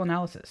is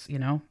psychoanalysis. You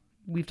know,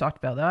 we've talked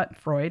about that,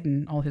 Freud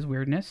and all his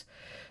weirdness.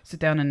 Sit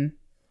down and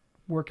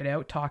work it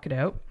out, talk it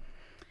out.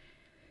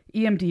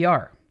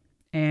 EMDR,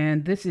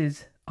 and this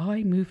is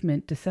eye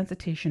movement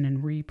desensitization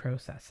and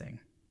reprocessing.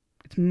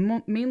 It's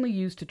mainly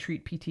used to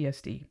treat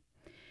PTSD,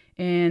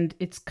 and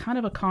it's kind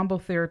of a combo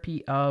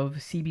therapy of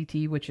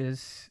CBT, which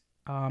is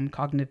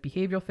cognitive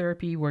behavioral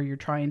therapy, where you're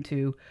trying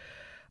to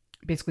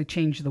basically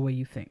change the way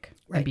you think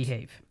and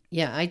behave.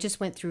 Yeah, I just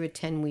went through a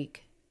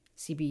 10-week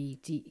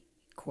CBT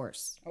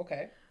course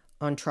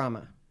on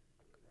trauma,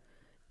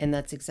 and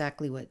that's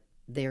exactly what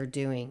they're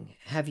doing.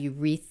 Have you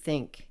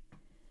rethink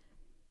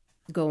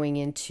going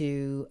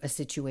into a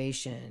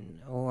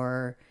situation,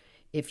 or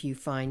if you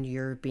find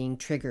you're being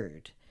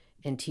triggered,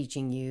 and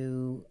teaching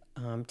you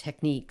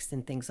techniques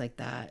and things like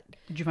that.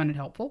 Did you find it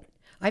helpful?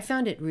 I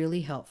found it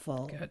really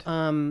helpful. Good.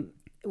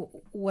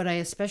 What I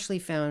especially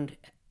found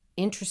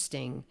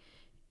interesting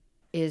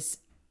is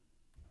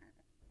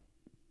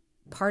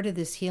part of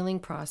this healing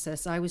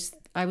process. I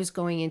was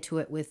going into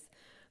it with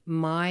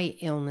my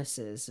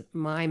illnesses,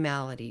 my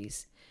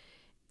maladies,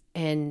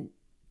 and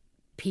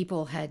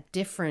people had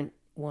different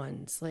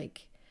ones,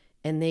 like,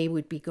 and they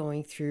would be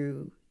going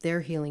through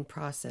their healing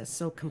process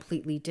so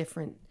completely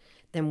different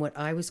than what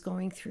I was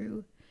going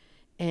through.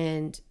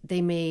 And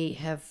they may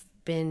have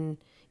been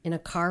in a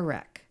car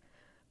wreck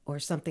or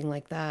something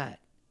like that.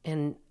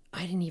 And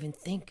I didn't even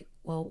think,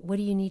 well, what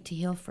do you need to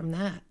heal from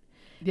that?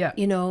 Yeah.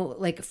 You know,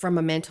 like from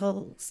a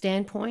mental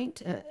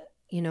standpoint,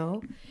 you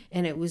know,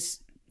 and it was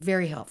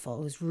very helpful.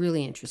 It was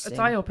really interesting. It's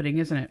eye-opening,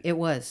 isn't it? It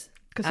was.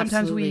 Because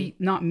sometimes we,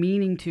 not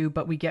meaning to,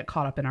 but we get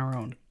caught up in our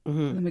own.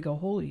 And then we go,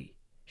 holy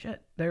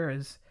shit, there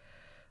is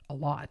a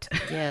lot.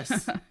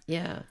 Yes.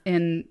 Yeah.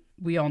 And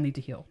we all need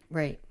to heal.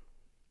 Right.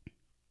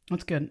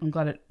 That's good. I'm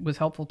glad it was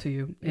helpful to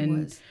you. It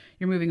And was.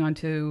 you're moving on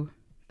to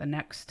the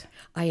next.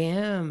 I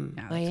am.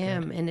 Yeah, I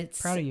am. good. And it's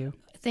Proud of you.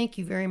 Thank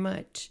you very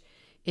much.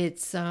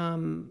 It's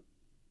it's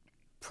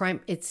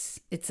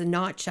a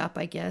notch up,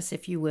 I guess,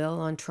 if you will,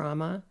 on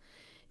trauma,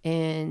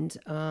 and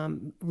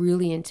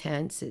really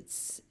intense.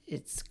 It's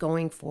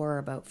going for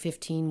about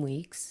 15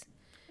 weeks.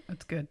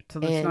 That's good. So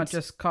that's not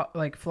just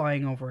like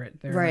flying over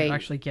it. They're Right.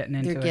 actually getting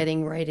into it. They're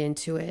getting right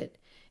into it.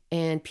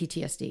 And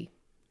PTSD.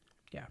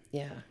 Yeah.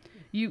 Yeah.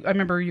 I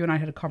remember you and I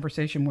had a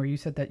conversation where you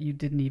said that you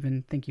didn't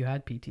even think you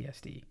had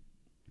PTSD.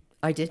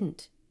 I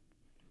didn't.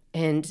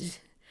 And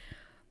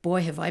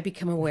boy, have I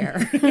become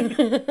aware.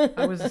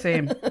 I was the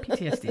same.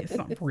 PTSD is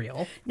not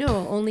real.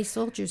 No, only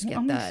soldiers get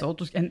Only that.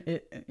 soldiers, and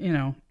it, you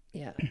know,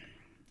 Yeah.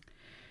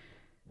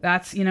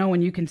 that's, you know,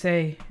 when you can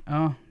say,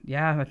 oh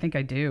yeah, I think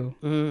I do.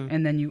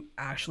 And then you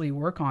actually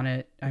work on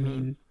it. I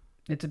mean,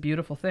 it's a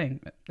beautiful thing.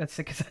 That's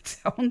sick as that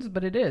sounds,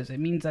 but it is. It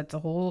means that's a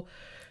whole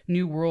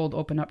new world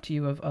open up to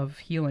you of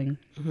healing.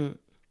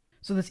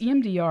 So this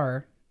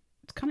EMDR,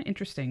 it's kind of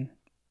interesting.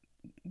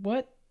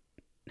 What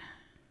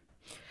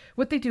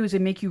they do is they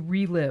make you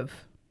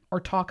relive or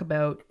talk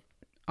about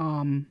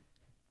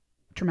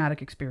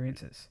traumatic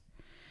experiences.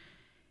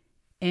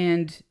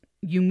 And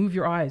you move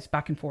your eyes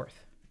back and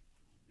forth,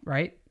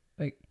 right?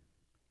 Like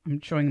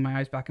I'm showing my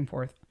eyes back and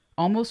forth,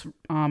 almost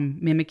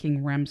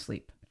mimicking REM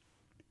sleep.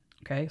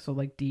 Okay, so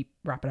like deep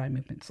rapid eye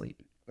movement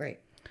sleep. Right.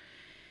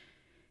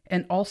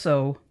 And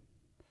also,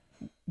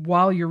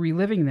 while you're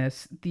reliving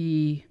this,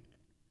 the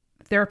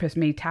therapist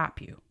may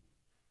tap you,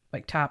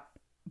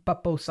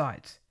 but both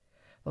sides.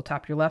 They'll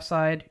tap your left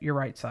side, your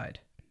right side.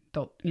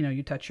 They'll,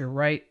 you touch your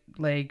right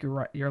leg,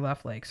 your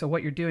left leg. So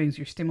what you're doing is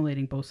you're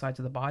stimulating both sides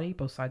of the body,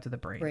 both sides of the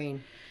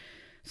brain.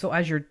 So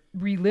as you're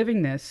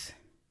reliving this,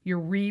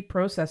 you're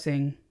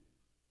reprocessing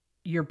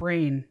your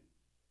brain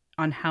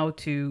on how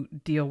to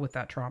deal with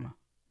that trauma.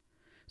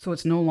 So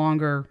it's no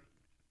longer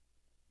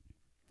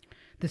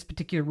this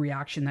particular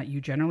reaction that you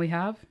generally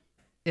have.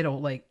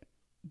 It'll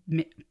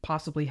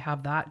possibly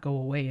have that go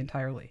away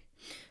entirely.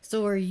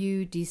 So are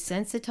you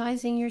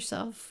desensitizing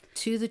yourself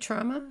to the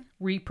trauma?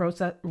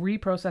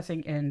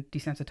 Reprocessing and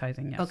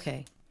desensitizing, yes.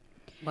 Okay.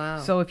 Wow.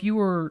 So if you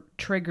were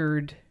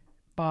triggered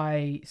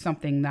by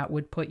something that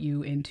would put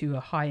you into a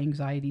high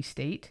anxiety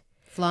state.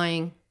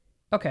 Flying.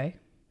 Okay.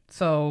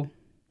 So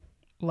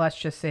let's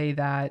just say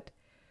that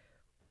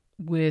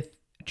with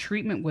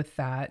treatment with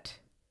that,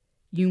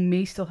 you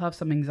may still have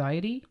some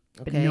anxiety,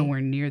 but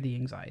nowhere near the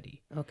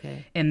anxiety.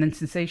 Okay. And then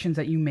sensations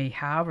that you may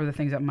have or the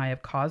things that might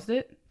have caused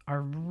it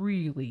are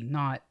really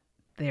not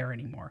there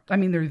anymore. I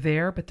mean, they're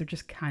there, but they're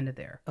just kind of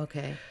there.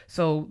 Okay.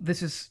 So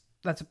that's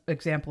an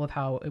example of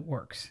how it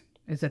works,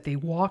 is that they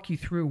walk you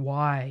through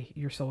why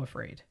you're so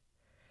afraid.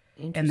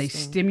 And they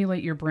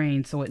stimulate your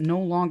brain so it no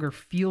longer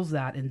feels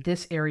that in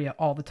this area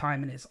all the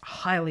time and is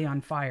highly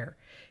on fire.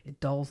 It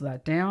dulls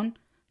that down,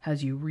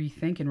 has you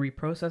rethink and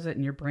reprocess it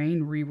in your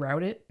brain,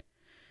 reroute it.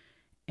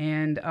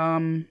 And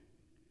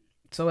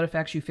so it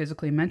affects you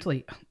physically and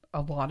mentally.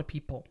 A lot of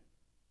people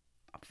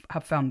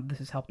have found this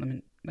has helped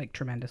them like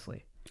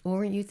tremendously. What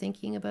were you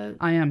thinking about?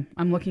 I'm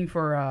looking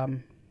for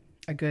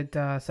a good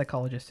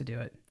psychologist to do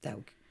it.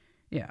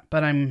 Yeah,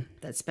 but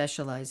that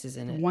specializes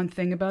in it. One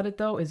thing about it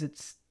though is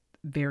it's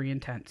very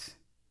intense.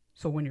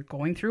 So when you're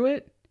going through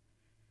it,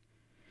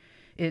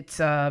 it's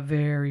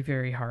very,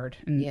 very hard.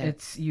 And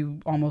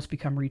you almost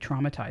become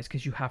re-traumatized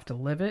because you have to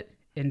live it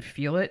and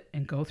feel it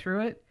and go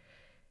through it.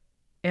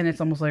 And it's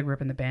almost like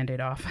ripping the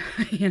Band-Aid off.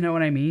 You know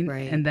what I mean?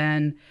 Right. And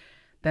then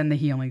the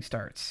healing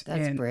starts.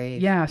 That's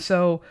brave. Yeah.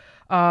 So,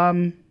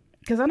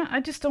 because I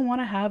just don't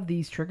want to have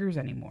these triggers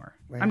anymore.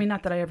 Right. I mean,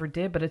 not that I ever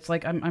did, but it's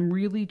like I'm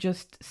really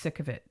just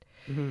sick of it.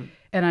 Mm-hmm.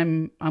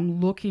 And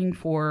I'm looking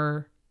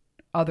for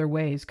other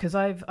ways, because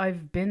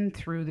I've been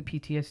through the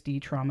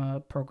PTSD trauma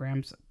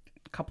programs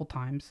a couple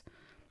times.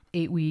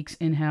 8 weeks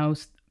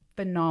in-house,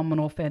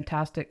 phenomenal,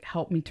 fantastic,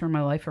 helped me turn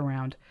my life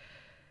around.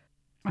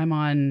 I'm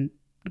on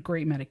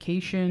great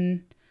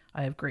medication.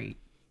 I have great,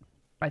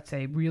 I'd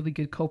say, really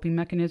good coping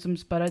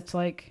mechanisms, but it's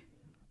like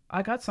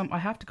I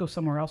have to go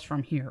somewhere else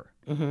from here.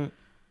 Mm-hmm.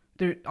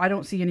 I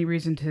don't see any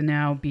reason to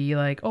now be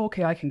like, oh,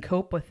 okay, I can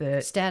cope with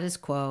it. Status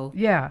quo.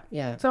 Yeah.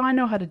 Yeah. So I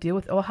know how to deal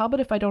with it. Well, how about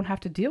if I don't have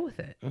to deal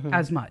with it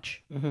as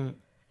much? Mm-hmm.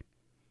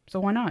 So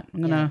why not?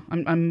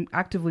 I'm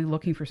actively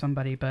looking for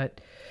somebody, but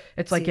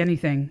it's like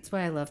anything. That's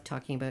why I love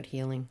talking about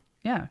healing.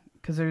 Yeah,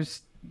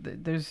 because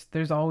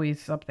there's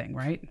always something,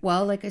 right?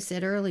 Well, like I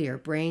said earlier,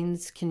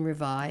 brains can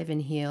revive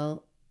and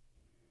heal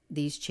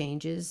these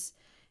changes,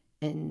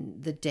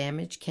 and the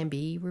damage can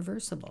be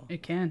reversible.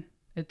 It can.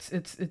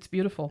 It's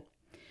beautiful.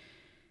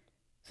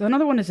 So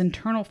another one is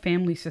internal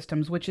family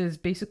systems, which is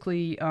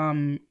basically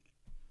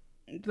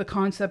the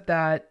concept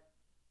that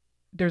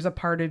there's a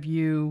part of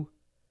you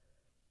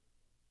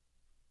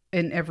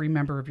in every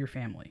member of your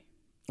family.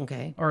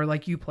 Okay. Or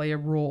like you play a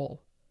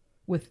role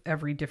with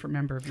every different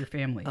member of your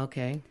family.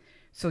 Okay.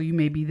 So you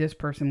may be this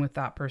person with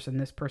that person,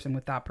 this person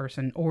with that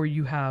person, or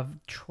you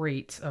have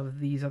traits of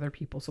these other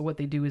people. So what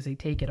they do is they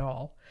take it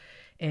all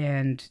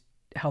and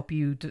help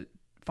you to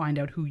find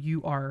out who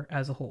you are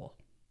as a whole.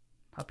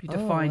 Help you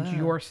to find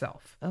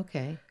yourself.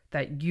 Okay.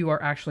 That you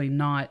are actually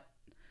not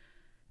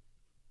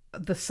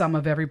the sum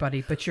of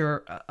everybody, but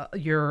you're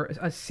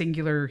a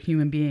singular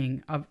human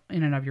being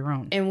in and of your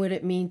own. And would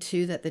it mean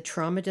too that the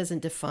trauma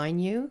doesn't define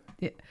you?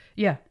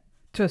 Yeah,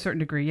 to a certain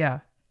degree,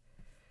 yeah.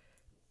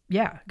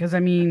 Yeah, because I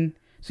mean,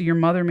 so your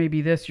mother may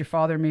be this, your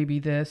father may be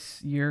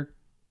this, your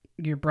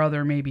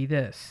brother may be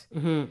this,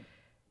 mm-hmm.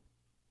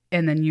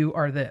 and then you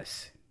are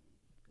this,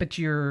 but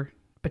you're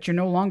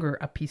no longer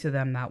a piece of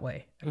them that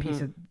way. A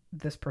piece of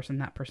this person,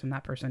 that person,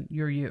 that person.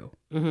 You're you,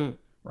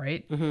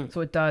 right? Mm-hmm.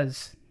 So it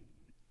does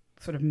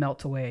sort of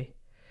melt away.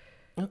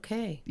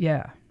 Okay.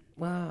 Yeah.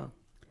 Wow.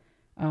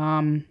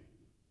 And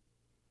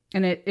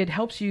it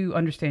helps you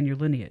understand your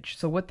lineage.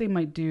 So what they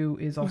might do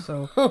is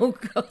also... Oh,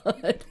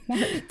 God.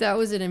 What? That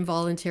was an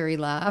involuntary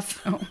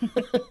laugh. Oh.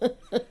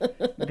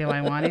 Do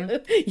I want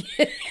to?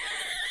 Yeah.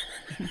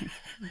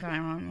 Do I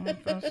want to?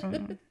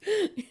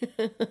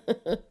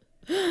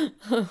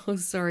 Oh,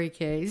 sorry,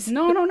 Case.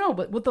 No.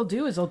 But what they'll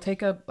do is they'll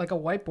take a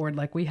whiteboard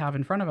like we have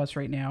in front of us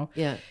right now.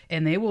 Yeah.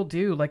 And they will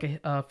do like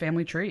a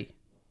family tree.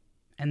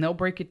 And they'll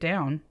break it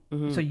down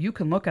so you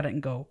can look at it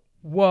and go,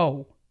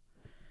 whoa.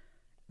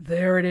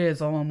 There it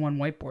is, all on one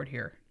whiteboard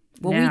here.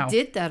 Well, now, we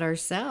did that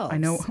ourselves. I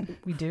know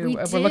we do.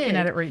 We're looking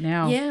at it right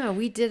now. Yeah,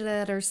 we did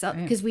that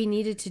ourselves because we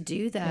needed to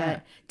do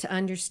that to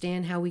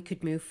understand how we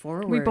could move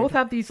forward. We both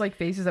have these like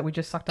faces that we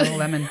just sucked on a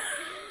lemon.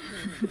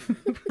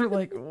 We're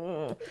like,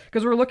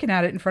 because we're looking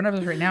at it in front of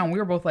us right now, and we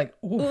were both like,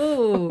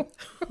 ooh.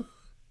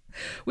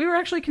 We were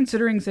actually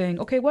considering saying,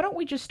 okay, why don't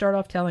we just start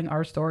off telling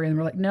our story? And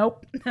we're like,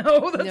 nope,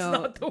 no, that's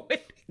not the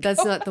way.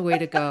 That's not the way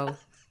to go.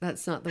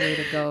 That's not the way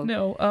to go.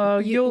 No,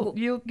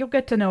 you'll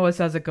get to know us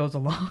as it goes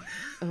along.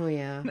 Oh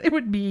yeah. It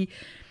would be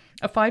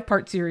a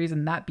 5-part series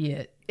and that be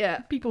it. Yeah.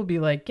 People would be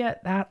like,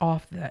 get that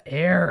off the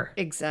air.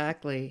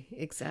 Exactly.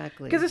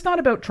 Because it's not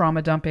about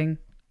trauma dumping.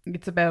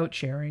 It's about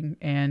sharing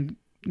and,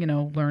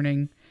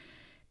 learning.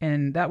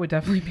 And that would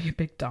definitely be a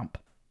big dump.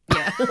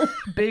 Yeah.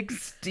 Big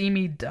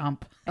steamy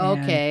dump.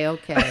 Okay.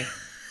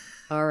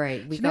 All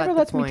right. We she got never the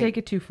lets point. me take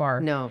it too far.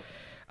 No.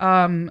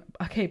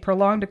 Okay,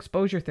 prolonged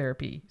exposure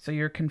therapy. So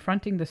you're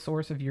confronting the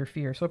source of your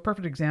fear. So a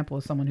perfect example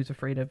is someone who's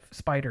afraid of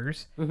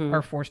spiders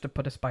are forced to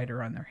put a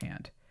spider on their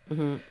hand.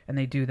 Mm-hmm. And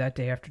they do that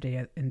day after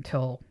day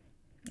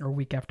or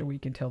week after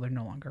week until they're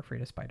no longer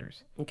afraid of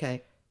spiders.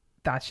 Okay.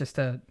 That's just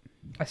a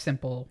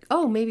simple...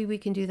 Oh, maybe we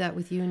can do that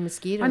with you and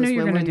mosquitoes. I knew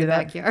you were going to do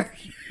that. Backyard.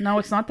 No,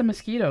 it's not the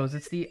mosquitoes.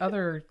 It's the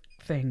other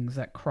things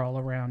that crawl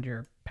around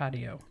your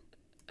patio.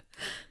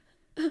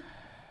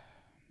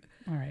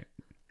 All right.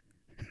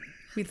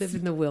 We live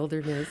in the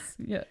wilderness.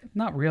 Yeah,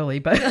 not really,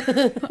 but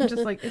I'm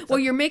just like, Well,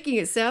 you're making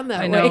it sound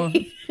that I know.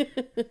 way.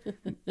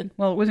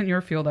 Well, it wasn't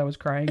your field I was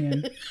crying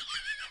in.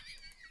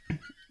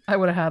 I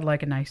would have had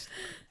like a nice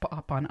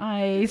pop on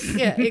ice.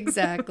 Yeah,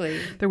 exactly.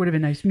 There would have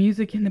been nice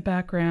music in the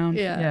background.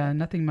 Yeah. Yeah,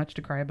 nothing much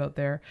to cry about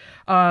there.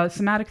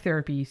 Somatic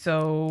therapy,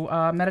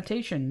 so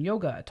meditation,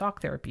 yoga,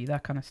 talk therapy,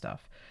 that kind of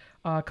stuff.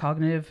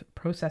 Cognitive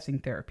processing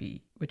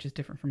therapy, which is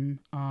different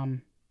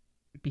from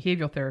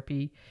behavioral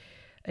therapy.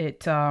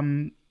 It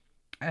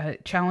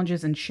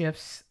challenges and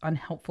shifts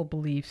unhelpful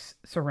beliefs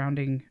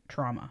surrounding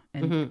trauma.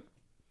 And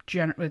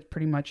it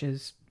pretty much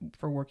is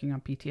for working on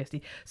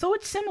PTSD. So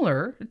it's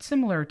similar. It's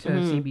similar to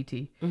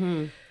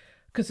CBT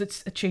because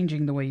it's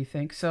changing the way you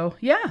think. So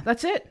yeah,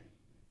 that's it.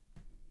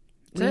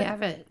 We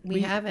have it.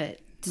 We have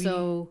it.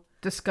 So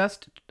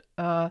discussed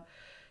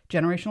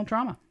generational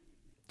trauma.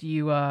 Do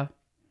you have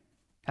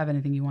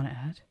anything you want to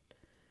add?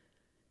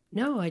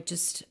 No, I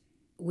just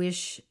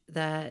wish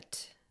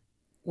that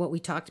what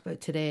we talked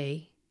about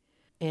today,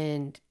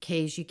 and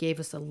Kays, you gave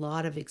us a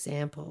lot of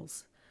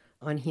examples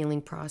on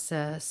healing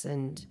process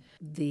and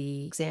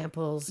the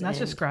examples. That's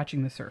just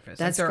scratching the surface.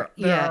 That's you're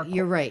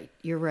right.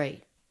 You're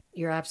right.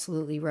 You're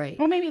absolutely right.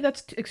 Well, maybe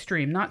that's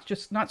extreme. Not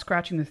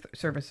scratching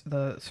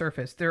the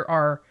surface. There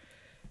are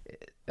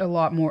a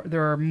lot more.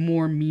 There are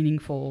more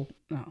meaningful.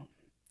 No,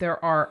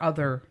 there are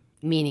other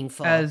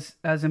meaningful as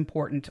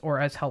important or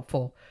as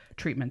helpful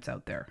treatments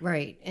out there.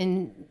 Right,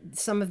 and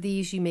some of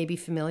these you may be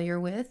familiar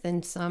with,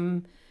 and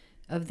some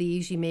of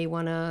these you may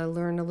want to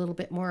learn a little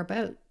bit more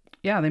about.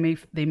 Yeah,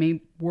 they may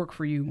work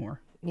for you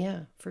more.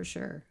 Yeah, for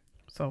sure.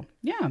 So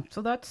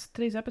that's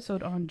today's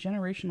episode on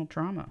generational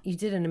trauma. You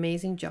did an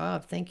amazing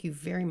job. Thank you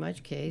very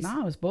much, Kays.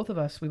 No, it was both of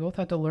us. We both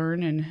had to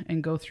learn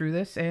and go through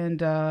this.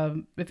 And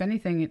if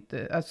anything,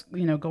 us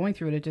going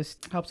through it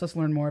just helps us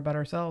learn more about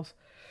ourselves.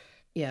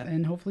 Yeah.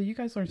 And hopefully you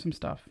guys learn some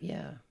stuff.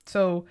 Yeah.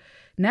 So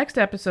next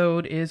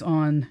episode is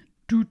on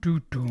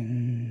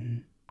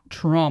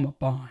trauma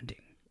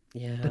bonding.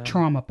 Yeah. The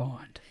trauma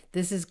bond.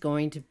 This is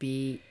going to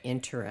be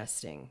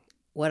interesting.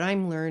 What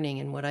I'm learning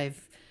and what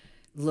I've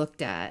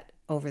looked at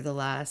over the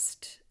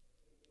last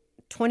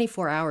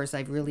 24 hours,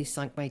 I've really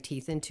sunk my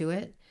teeth into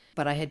it.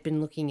 But I had been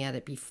looking at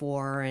it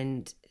before,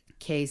 and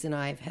Kays and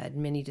I have had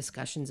many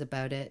discussions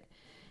about it.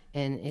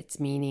 And it's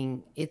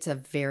a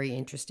very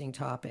interesting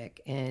topic.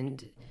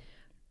 And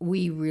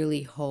we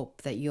really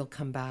hope that you'll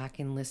come back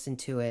and listen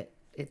to it.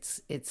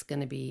 It's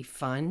going to be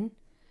fun.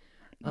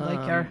 Like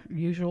our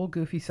usual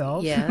goofy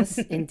selves. Yes,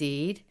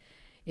 indeed.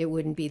 It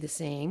wouldn't be the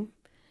same.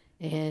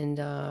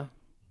 And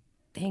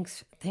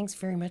thanks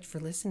very much for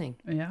listening.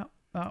 Yeah.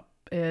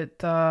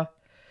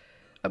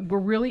 We're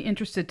really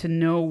interested to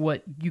know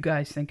what you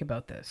guys think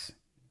about this.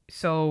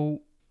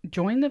 So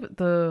join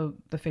the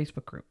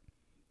Facebook group,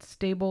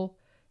 Stable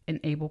and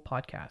Able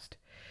Podcast.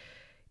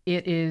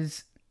 It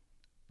is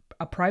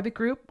a private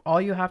group.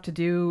 All you have to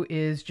do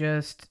is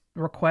just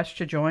request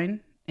to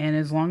join. And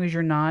as long as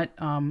you're not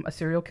a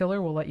serial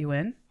killer, we'll let you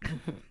in.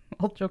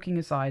 All joking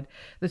aside,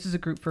 this is a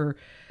group for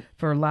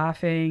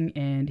laughing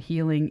and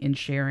healing and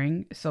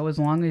sharing. So as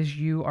long as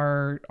you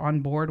are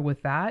on board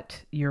with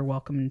that, you're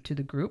welcome to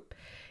the group.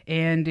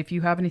 And if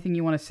you have anything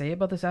you want to say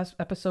about this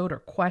episode or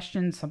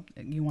questions,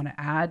 something you want to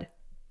add,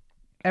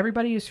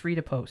 everybody is free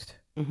to post.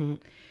 Mm-hmm.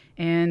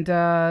 And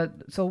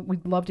so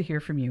we'd love to hear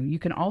from you. You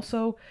can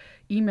also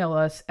email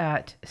us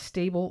at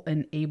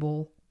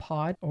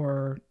stableandablepod,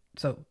 or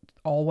so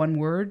all one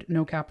word,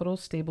 no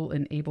capitals,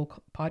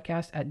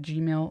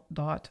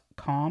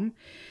 stableandablepodcast@gmail.com.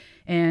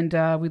 And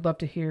we'd love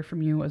to hear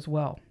from you as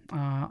well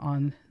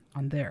on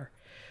there.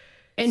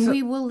 And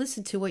we will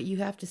listen to what you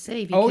have to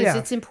say, because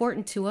it's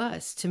important to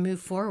us to move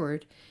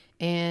forward.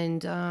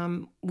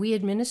 And we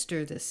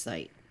administer this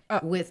site.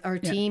 With our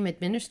team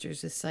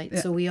administers this site.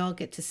 So we all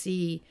get to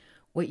see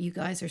what you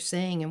guys are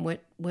saying and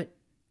what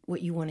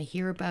you want to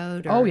hear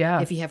about, or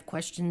if you have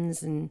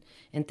questions and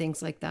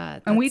things like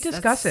that. And we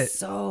discuss it.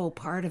 So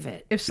part of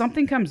it. If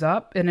something comes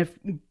up, and if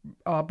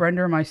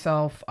Brenda or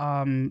myself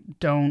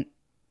don't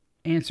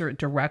answer it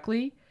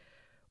directly,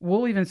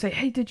 we'll even say,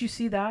 hey, did you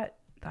see that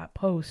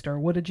post, or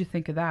what did you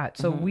think of that?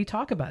 So we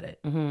talk about it.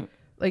 Mm-hmm.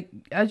 Like,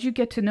 as you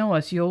get to know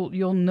us,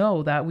 you'll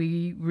know that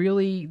we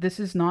really, this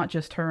is not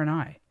just her and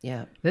I.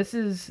 Yeah. This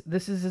is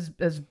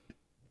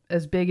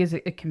as big as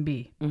it can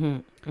be.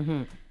 Mm-hmm.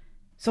 Mm-hmm.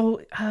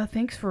 So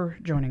thanks for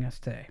joining us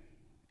today.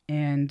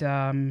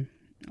 And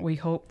we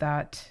hope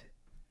that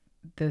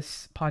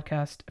this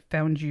podcast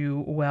found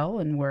you well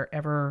in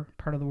wherever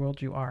part of the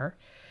world you are,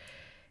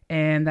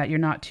 and that you're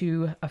not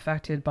too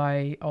affected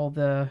by all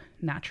the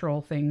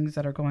natural things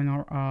that are going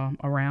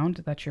around,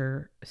 that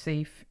you're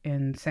safe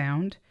and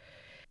sound.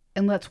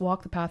 And let's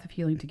walk the path of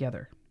healing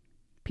together.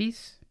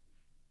 Peace,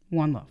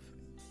 one love.